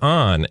goes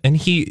on and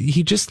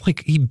he just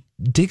he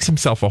digs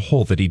himself a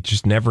hole that he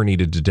just never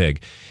needed to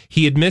dig.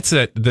 He admits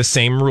that the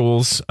same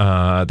rules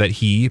that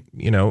he,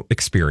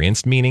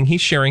 experienced, meaning he's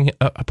sharing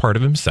a part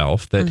of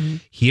himself that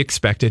he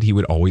expected he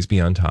would always be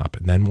on top.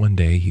 And then one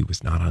day he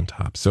was not on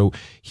top. So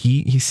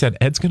he said,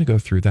 Ed's going to go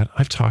through that.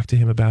 I've talked to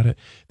him about it.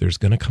 There's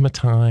going to come a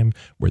time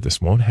where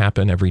this won't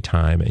happen every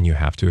time, and you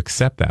have to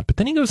accept that. But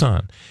then he goes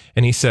on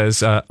and he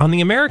says, on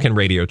the American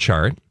radio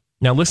chart,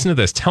 now listen to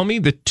this. Tell me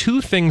the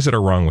two things that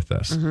are wrong with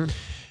this.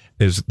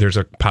 There's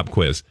a pop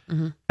quiz.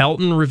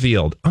 Elton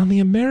revealed on the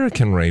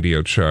American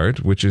radio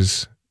chart, which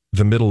is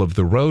the middle of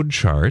the road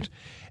chart,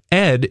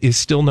 Ed is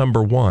still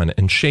number 1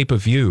 and Shape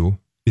of You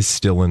is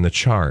still in the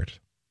chart.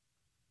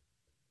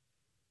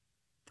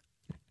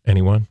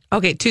 Anyone?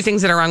 Okay, two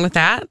things that are wrong with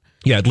that.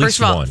 Yeah, at least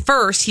one.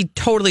 First, he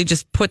totally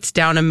just puts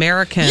down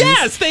Americans.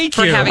 Yes, thank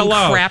you. For having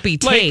Hello. crappy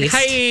taste.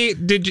 Hey,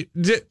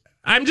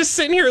 I'm just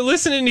sitting here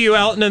listening to you,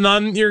 Elton, and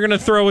then you're going to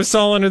throw us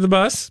all under the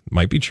bus?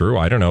 Might be true.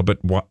 I don't know.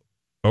 But what?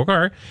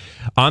 Okay.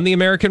 On the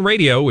American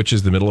radio, which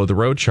is the middle of the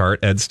road chart,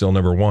 Ed's still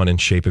number 1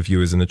 and Shape of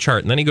You is in the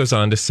chart. And then he goes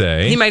on to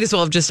say... He might as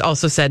well have just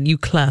also said, you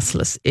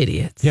classless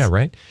idiots. Yeah,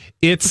 right.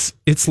 It's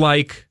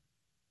like,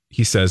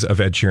 he says,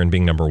 of Ed Sheeran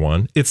being number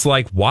 1, it's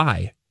like,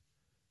 why?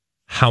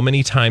 How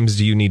many times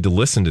do you need to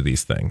listen to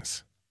these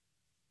things?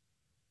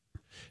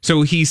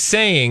 So he's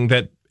saying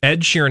that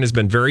Ed Sheeran has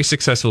been very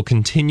successful,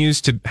 continues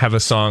to have a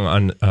song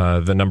on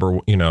the number,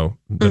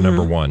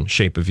 number 1,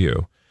 Shape of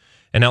You.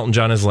 And Elton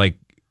John is like,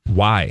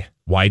 why?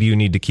 Why do you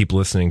need to keep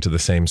listening to the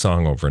same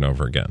song over and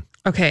over again?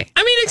 Okay.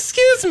 I mean,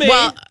 excuse me.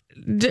 Well,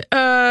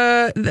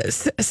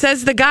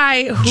 says the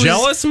guy who's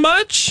jealous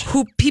much?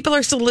 Who people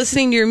are still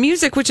listening to your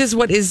music, which is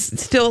what is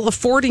still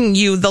affording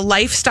you the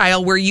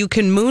lifestyle where you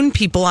can moon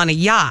people on a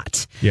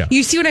yacht. Yeah.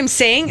 You see what I'm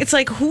saying? It's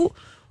like,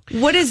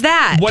 what is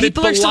that? What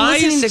people are still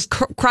listening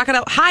to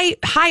Crocodile. Hi,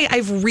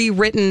 I've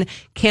rewritten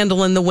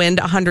Candle in the Wind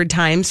 100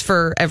 times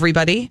for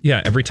everybody.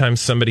 Yeah, every time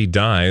somebody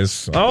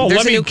dies,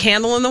 there's a new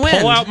Candle in the Wind.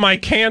 Pull out my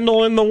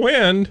Candle in the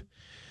Wind.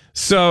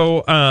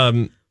 So,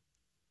 I'm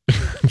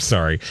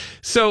sorry.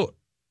 So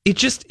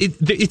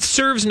it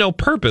serves no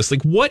purpose.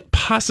 Like, what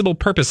possible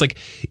purpose? Like,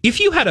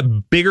 if you had a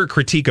bigger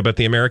critique about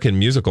the American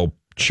musical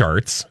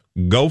charts,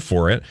 go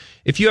for it.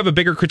 If you have a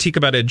bigger critique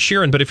about Ed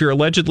Sheeran, but if you're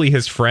allegedly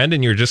his friend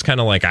and you're just kind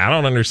of like, I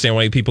don't understand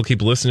why people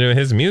keep listening to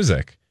his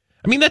music.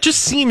 I mean, that just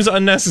seems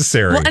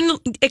unnecessary. Well,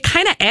 and it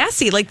kind of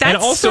assy. Like, that's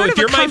and also, sort if of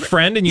you're my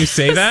friend and you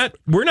say that,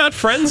 we're not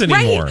friends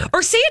anymore. Right.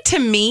 Or say it to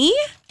me,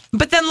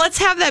 but then let's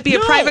have that be a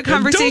private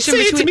conversation.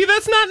 Don't say it to me.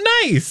 That's not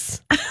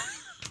nice.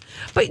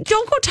 But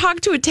don't go talk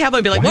to a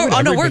tabloid and be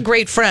like, we're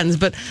great friends,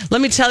 but let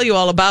me tell you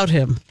all about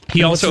him.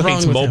 He also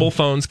hates mobile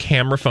phones,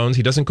 camera phones.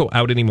 He doesn't go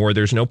out anymore.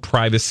 There's no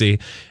privacy.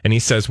 And he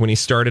says when he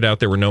started out,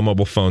 there were no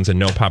mobile phones and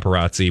no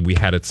paparazzi. We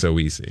had it so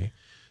easy.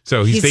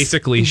 So he's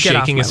basically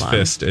shaking his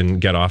fist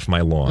and get off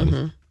my lawn.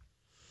 Mm-hmm.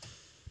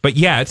 But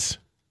yet,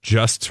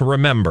 just to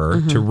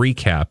remember, to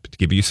recap, to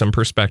give you some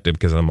perspective,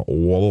 because I'm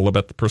all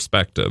about the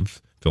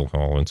perspective, Phil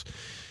Collins,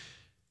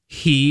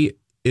 he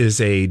is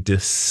a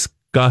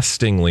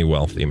disgustingly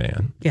wealthy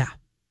man. Yeah.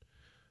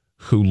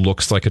 Who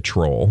looks like a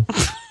troll.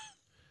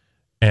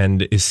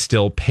 And is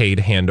still paid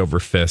hand over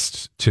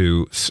fist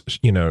to,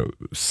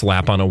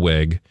 slap on a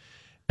wig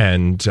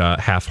and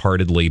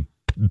half-heartedly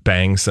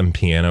bang some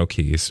piano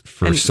keys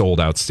for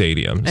sold-out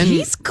stadiums. And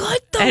he's good,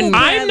 though. And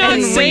I'm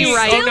not saying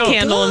rewrite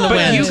Candle in the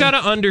Wind. But you got to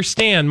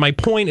understand, my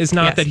point is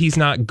not that he's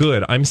not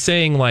good. I'm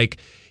saying, like,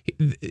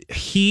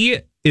 he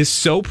is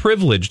so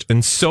privileged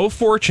and so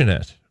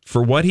fortunate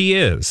for what he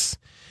is,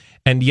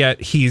 and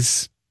yet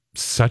he's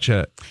such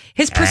a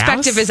his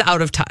perspective ass? is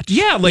out of touch.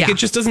 Yeah, it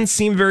just doesn't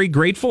seem very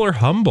grateful or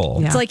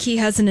humble. It's like he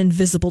has an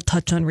invisible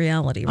touch on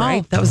reality,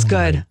 right? Oh, that was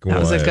good. That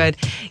was a good.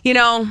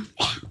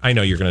 I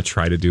know you're going to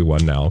try to do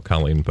one now,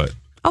 Colleen, but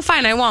oh,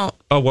 fine, I won't.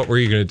 oh, what were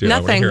you going to do? I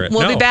wanna Nothing. hear it.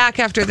 We'll No. be back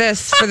after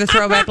this for the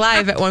Throwback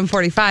Live at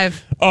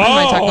 1:45 on Oh.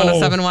 My Talk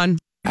 1071.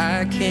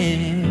 I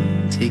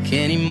can't take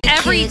any more.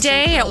 Every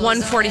day at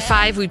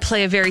 1:45, we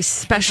play a very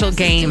special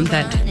game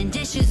that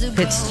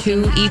pits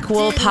two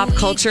equal pop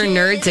culture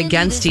nerds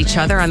against each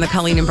other on the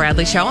Colleen and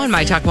Bradley Show on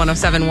My Talk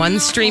 1071,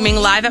 streaming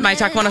live at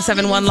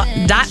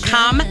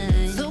MyTalk1071.com.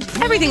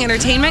 Everything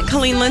Entertainment,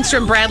 Colleen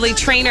Lindstrom, Bradley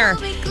Trainer.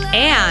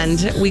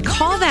 And we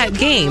call that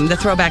game the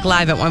Throwback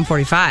Live at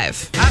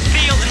 1:45. I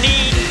feel the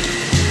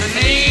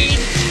need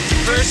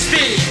for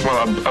speed.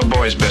 Well, a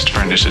boy's best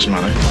friend is his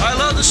mother. I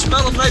love the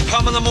smell of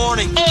napalm in the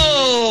morning.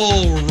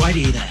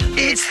 Alrighty then.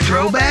 It's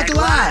Throwback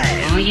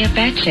Live. Oh, you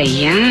betcha,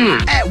 yeah.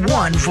 At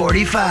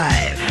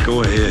 1:45.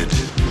 Go ahead.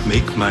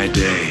 Make my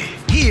day.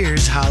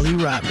 Here's Holly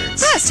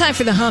Roberts. It's time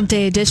for the Hump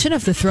Day edition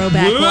of the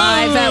Throwback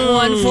Live at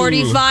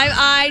 1:45.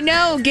 I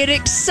know, get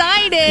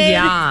excited.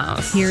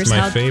 Yes. Here's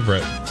my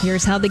favorite.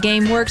 Here's how the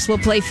game works. We'll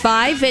play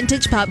 5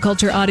 vintage pop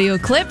culture audio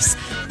clips.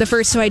 The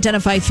first to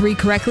identify 3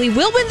 correctly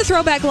will win the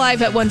Throwback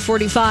Live at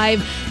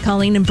 1:45.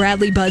 Colleen and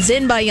Bradley buzz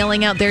in by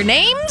yelling out their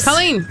names.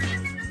 Colleen.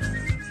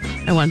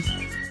 I won.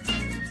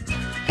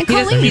 And He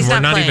doesn't- Colleen. he's We're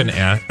not not playing.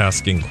 even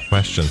asking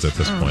questions at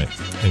this point,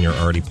 and you're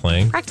already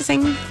playing.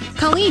 Practicing.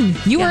 Colleen,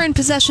 you are in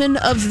possession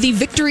of the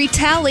victory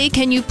tally.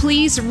 Can you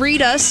please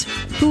read us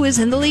who is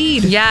in the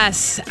lead?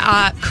 Yes.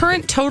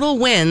 Current total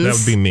wins. That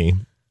would be me.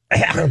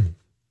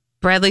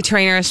 Bradley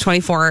Trainer is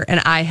 24,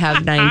 and I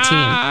have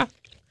 19.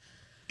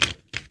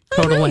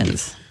 Total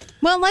wins.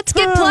 Well, let's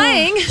get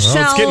playing, Well,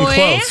 shall it's getting we?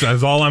 close.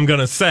 That's all I'm going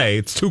to say.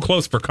 It's Too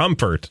Close for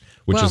Comfort,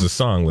 which Well. is a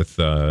song with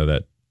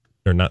that,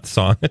 or not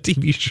song, a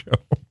TV show.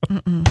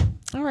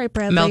 All right,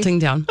 Bradley. Melting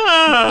down.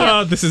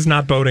 This is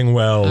not boding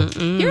well.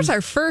 Here's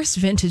our first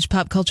vintage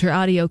pop culture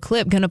audio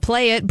clip. Gonna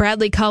play it.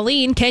 Bradley,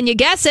 Colleen, can you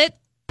guess it?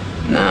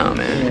 No,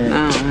 man.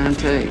 No, I'll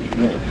tell you.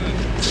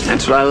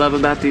 That's what I love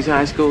about these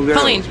high school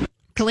girls.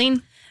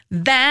 Colleen.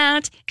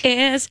 That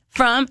is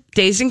from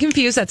Dazed and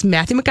Confused. That's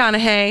Matthew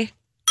McConaughey.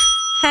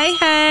 Hey,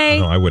 hey.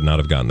 No, I would not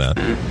have gotten that.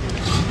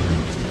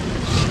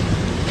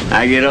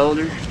 I get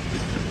older,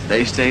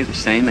 they stay the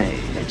same age.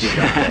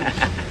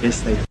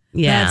 Yes, they do.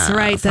 Yeah. That's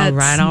right. That's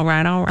all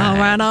right.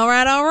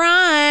 All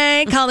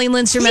right. Colleen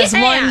Lindstrom has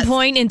 1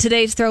 point in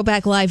today's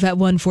Throwback Live at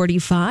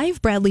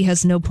 1:45. Bradley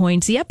has no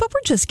points yet, but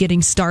we're just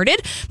getting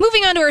started.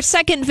 Moving on to our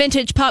second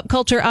vintage pop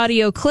culture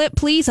audio clip.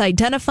 Please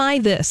identify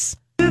this.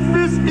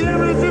 This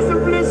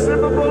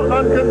irresistible,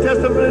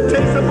 uncontestable,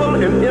 tasteable,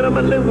 and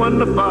intimately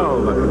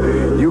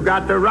wonderful. You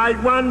got the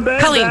right one,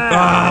 baby. Colleen.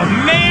 Oh,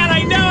 man,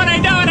 I know it.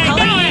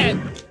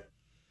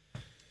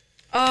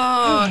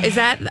 Oh, is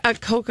that a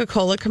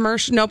Coca-Cola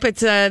commercial? Nope,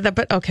 it's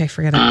but okay,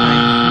 forget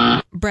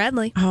it.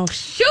 Bradley. Oh,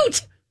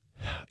 shoot.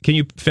 Can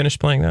you finish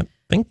playing that?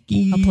 Thank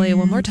you. I'll play it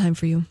one more time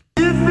for you.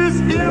 This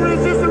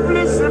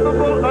irresistibly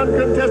sippable,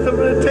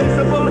 uncontestably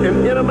tasteable,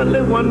 and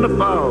intimately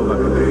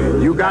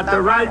wonderful. You got the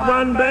right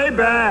one, baby.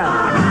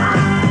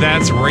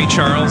 That's Ray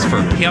Charles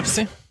for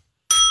Pepsi.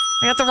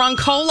 I got the wrong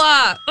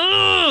cola.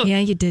 Ugh. Yeah,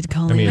 you did,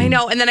 Colleen. I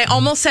know. And then I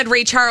almost said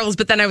Ray Charles,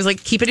 but then I was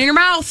like, keep it in your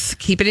mouth.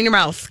 Keep it in your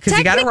mouth. Because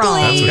you got it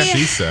wrong. That's what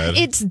she said.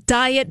 It's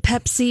Diet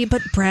Pepsi,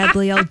 but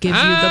Bradley, I'll give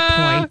you the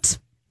point.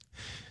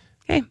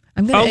 Okay.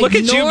 I'm gonna look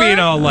at you ignore being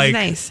all like.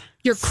 Nice.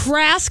 your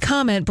crass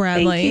comment,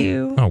 Bradley. Thank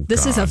you. Oh,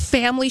 This is a God.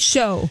 family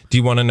show. Do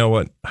you want to know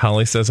what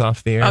Holly says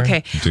off the air?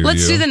 Okay.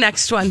 Let's do the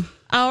next one.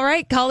 All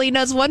right, Colleen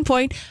has 1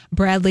 point.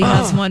 Bradley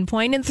has 1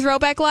 point. And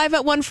Throwback Live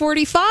at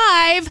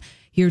 1:45.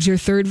 Here's your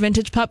third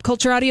vintage pop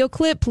culture audio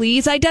clip.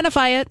 Please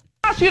identify it.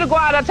 Ask you to go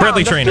out of town.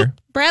 Bradley Trainer.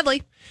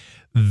 Bradley.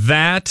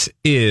 That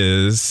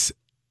is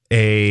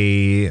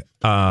a.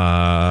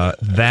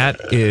 That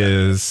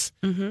is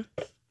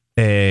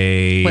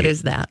a. What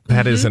is that?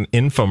 That is an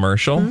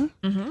infomercial.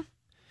 Mm-hmm.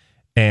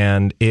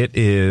 And it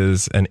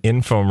is an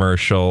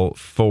infomercial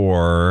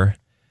for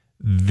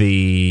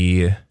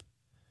the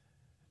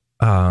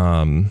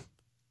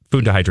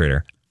food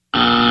dehydrator.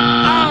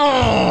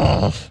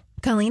 Oh.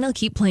 Colleen, I'll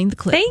keep playing the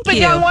clip. Thank The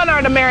you. young one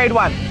or the married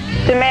one?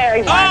 The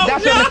married one. Oh,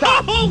 That's no! what it's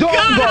on. Don't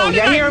God, go. how You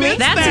did I hear me? miss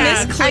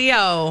That's Miss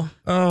Cleo.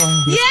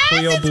 Oh, Miss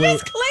Cleo It's Blue.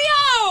 Miss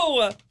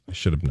Cleo. I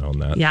should have known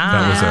that. Yes.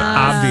 That was an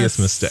obvious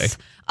mistake.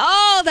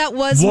 Oh, that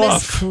was Woof.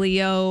 Miss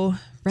Cleo. Rest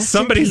in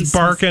Somebody's peace.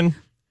 barking.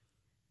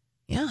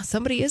 Yeah,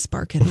 somebody is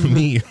barking.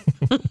 Me.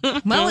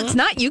 Well, it's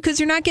not you because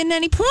you're not getting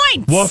any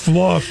points. Woof,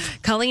 woof.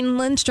 Colleen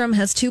Lindstrom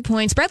has 2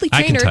 points. Bradley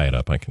I can Trainer, tie it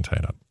up. I can tie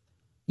it up.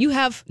 you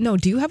have, no,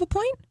 do you have a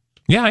point?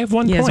 Yeah, I have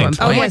 1 He has point. 1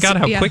 Oh, point. my yes, God,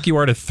 how yeah. quick you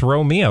are to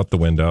throw me out the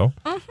window.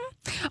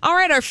 All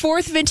right, our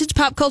fourth vintage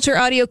pop culture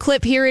audio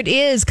clip. Here it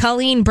is.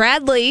 Colleen,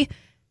 Bradley,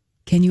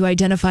 can you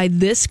identify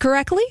this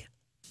correctly?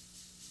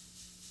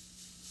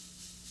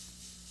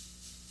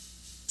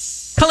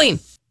 Colleen.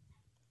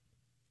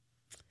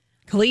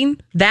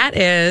 Colleen? That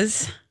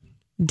is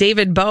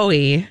David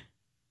Bowie,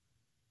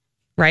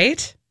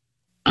 right?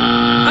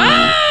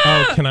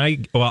 Oh, can I?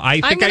 Well,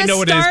 I think I know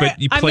what it is, but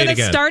you play it again. I'm going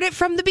to start it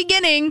from the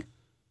beginning.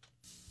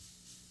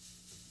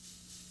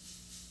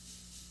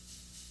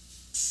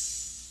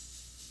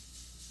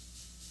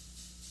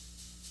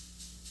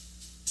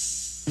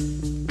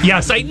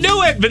 Yes, I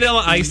knew it.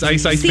 Vanilla Ice,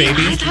 Ice, Ice, See,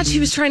 Baby. I thought she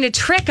was trying to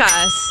trick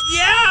us.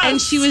 Yeah.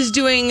 And she was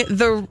doing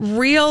the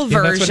real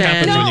version. That's what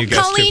happens when you guess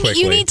too Colleen,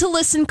 quickly. you need to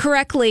listen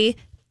correctly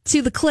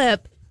to the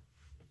clip.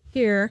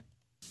 Here.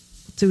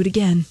 Do it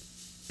again.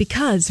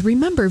 Because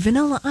remember,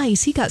 Vanilla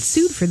Ice, he got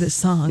sued for this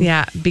song.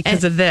 Yeah,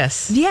 because of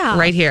this. Yeah.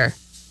 Right here.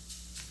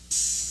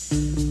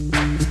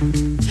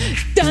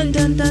 Dun,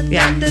 dun, dun,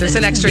 Yeah, dun, there's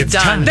dun, an extra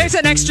dun. dun. There's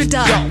an extra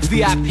dun.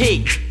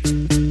 VIP.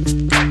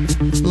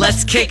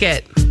 Let's kick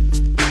it.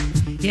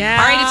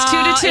 Yeah. All right, it's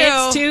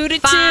 2-2.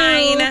 It's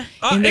 2-2.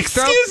 Fine.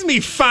 Excuse me,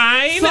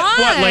 fine? Fine.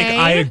 What? Like,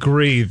 I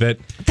agree that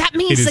That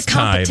means it the is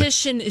tied.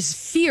 competition is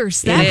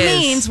fierce. That is.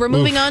 means we're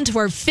moving on to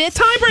our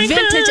fifth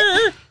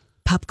vintage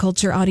pop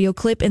culture audio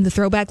clip in the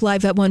Throwback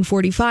Live at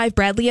 1:45.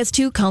 Bradley has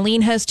 2.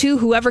 Colleen has 2.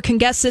 Whoever can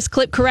guess this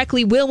clip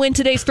correctly will win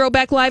today's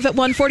Throwback Live at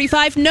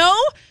 1:45. No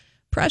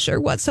pressure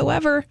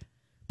whatsoever.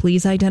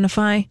 Please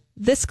identify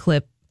this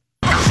clip.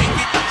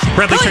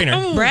 Bradley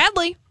Trainer.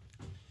 Bradley.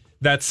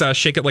 That's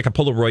Shake It Like a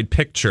Polaroid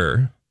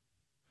Picture.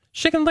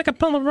 Shake It Like a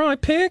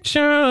Polaroid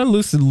Picture.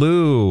 Lucy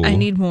Lou. I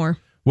need more.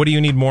 What do you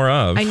need more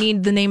of? I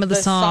need the name of the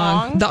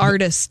song, the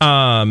artist.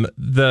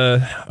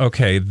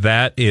 Okay,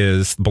 that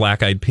is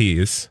Black Eyed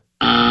Peas.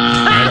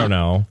 I don't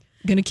know.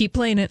 Gonna keep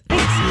playing it.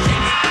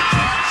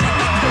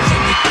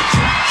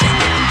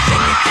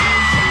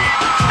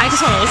 I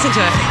just want to listen to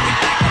it.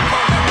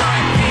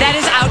 That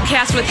is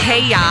Outkast with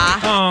Hey Ya.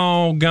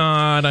 Oh,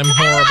 God, I'm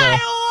horrible.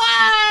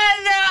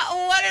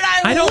 What did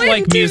I I don't win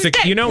like music.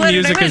 today? You know, What did I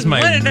music win? is my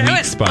What did I weak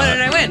win? spot. What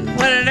did I win?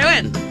 What did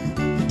I win?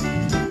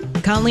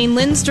 Colleen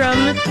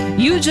Lindstrom,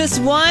 you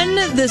just won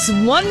this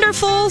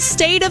wonderful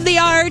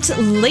state-of-the-art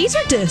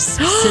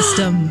Laserdisc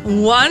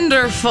system.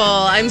 Wonderful.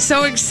 I'm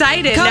so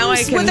excited. Comes now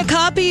I can... with a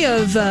copy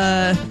of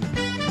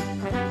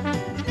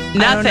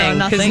Nothing,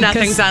 because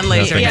nothing's on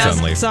laser. Nothing's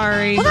on laser.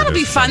 Sorry. Well, that'll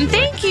be fun.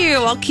 Thank you.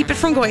 I'll keep it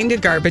from going to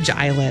Garbage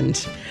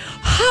Island.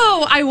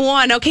 Oh, I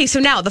won. Okay, so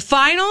now the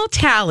final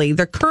tally,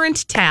 the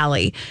current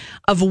tally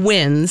of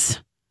wins,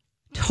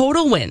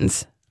 total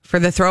wins for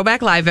the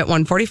Throwback Live at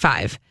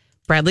 1:45.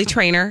 Bradley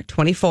Trainer,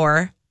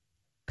 24.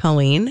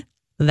 Colleen,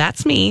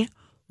 that's me,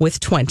 with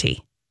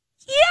 20.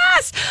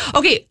 Yes!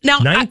 Okay, now...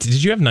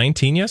 Did you have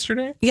 19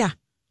 yesterday? Yeah.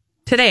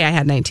 Today I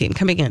had 19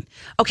 coming in.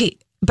 Okay,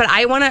 but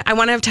I want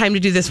to have time to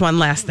do this one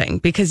last thing,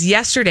 because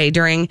yesterday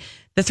during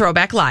the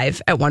Throwback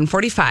Live at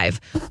 1:45,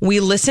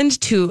 we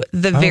listened to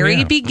the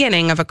very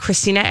beginning of a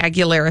Christina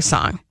Aguilera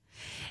song.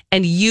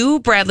 And you,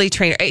 Bradley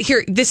Trainer,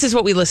 here, this is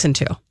what we listened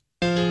to.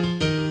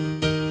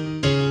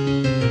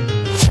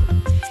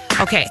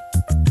 Okay.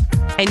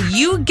 And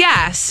you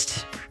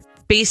guessed,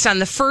 based on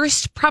the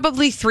first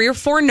probably 3 or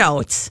 4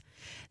 notes,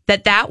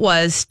 that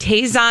was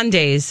Tay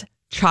Zonde's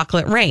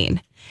Chocolate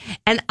Rain.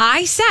 And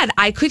I said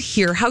I could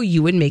hear how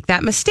you would make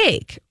that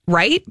mistake,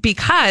 right?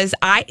 Because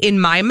in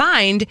my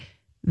mind,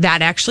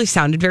 that actually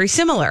sounded very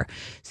similar.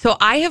 So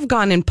I have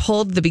gone and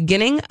pulled the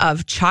beginning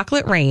of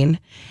Chocolate Rain,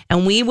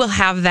 and we will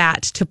have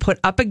that to put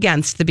up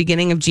against the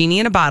beginning of Genie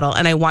in a Bottle.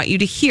 And I want you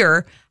to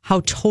hear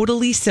how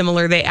totally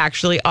similar they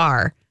actually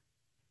are.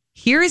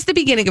 Here is the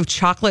beginning of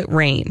Chocolate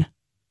Rain.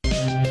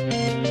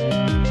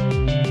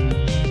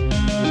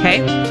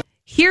 Okay.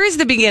 Here is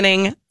the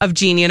beginning of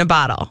Genie in a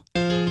Bottle.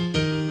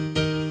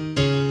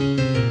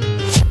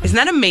 Isn't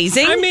that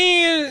amazing? I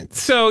mean,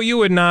 so you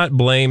would not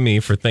blame me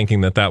for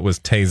thinking that was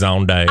Tay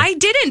Zonde. I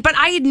didn't, but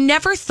I had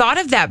never thought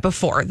of that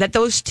before, that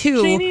those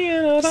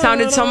two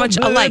sounded so much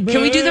alike.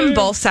 Can we do them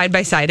both side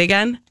by side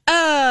again?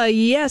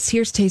 Yes,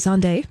 here's Tay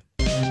Zonde.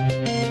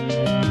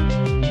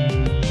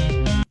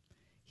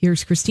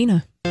 Here's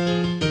Christina.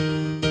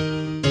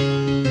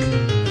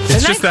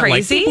 Isn't just that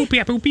crazy? Like,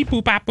 boop, boop,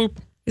 boop, boop, boop.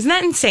 Isn't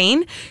that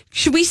insane?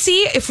 Should we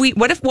see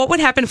what would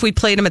happen if we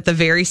played them at the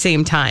very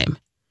same time?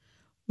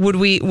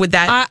 Would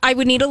that? I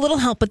would need a little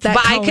help with that.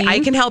 But I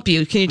can help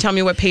you. Can you tell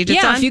me what page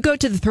it's on? Yeah, if you go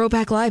to the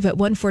Throwback Live at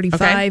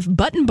 1:45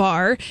 button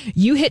bar,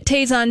 you hit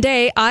Tay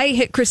Zonde, I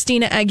hit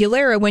Christina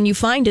Aguilera when you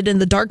find it in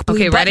the dark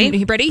blue button.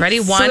 Ready? Ready? Ready?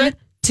 1,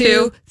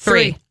 2,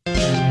 3.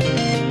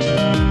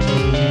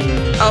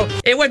 Oh,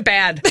 it went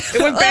bad.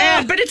 It went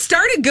bad, but it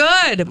started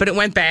good, but it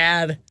went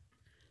bad.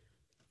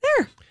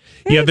 There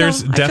Yeah,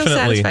 there's go. I feel satisfied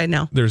definitely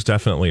now. there's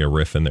definitely a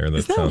riff in there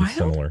that that sounds wild?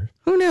 similar.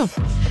 Who knew?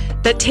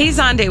 That Tay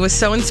Zonde was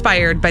so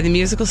inspired by the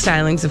musical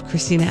stylings of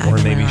Christina Aguilera.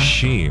 Or maybe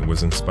she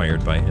was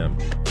inspired by him.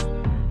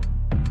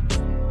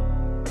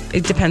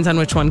 It depends on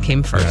which one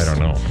came first. I don't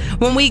know.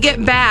 When we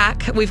get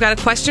back, we've got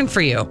a question for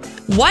you.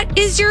 What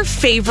is your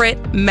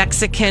favorite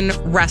Mexican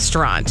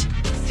restaurant?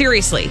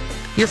 Seriously,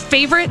 your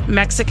favorite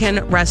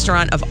Mexican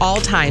restaurant of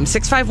all time.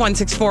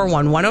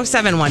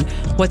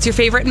 651-641-1071. What's your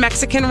favorite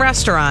Mexican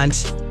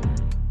restaurant?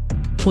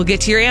 We'll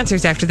get to your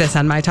answers after this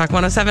on My Talk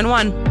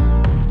 1071.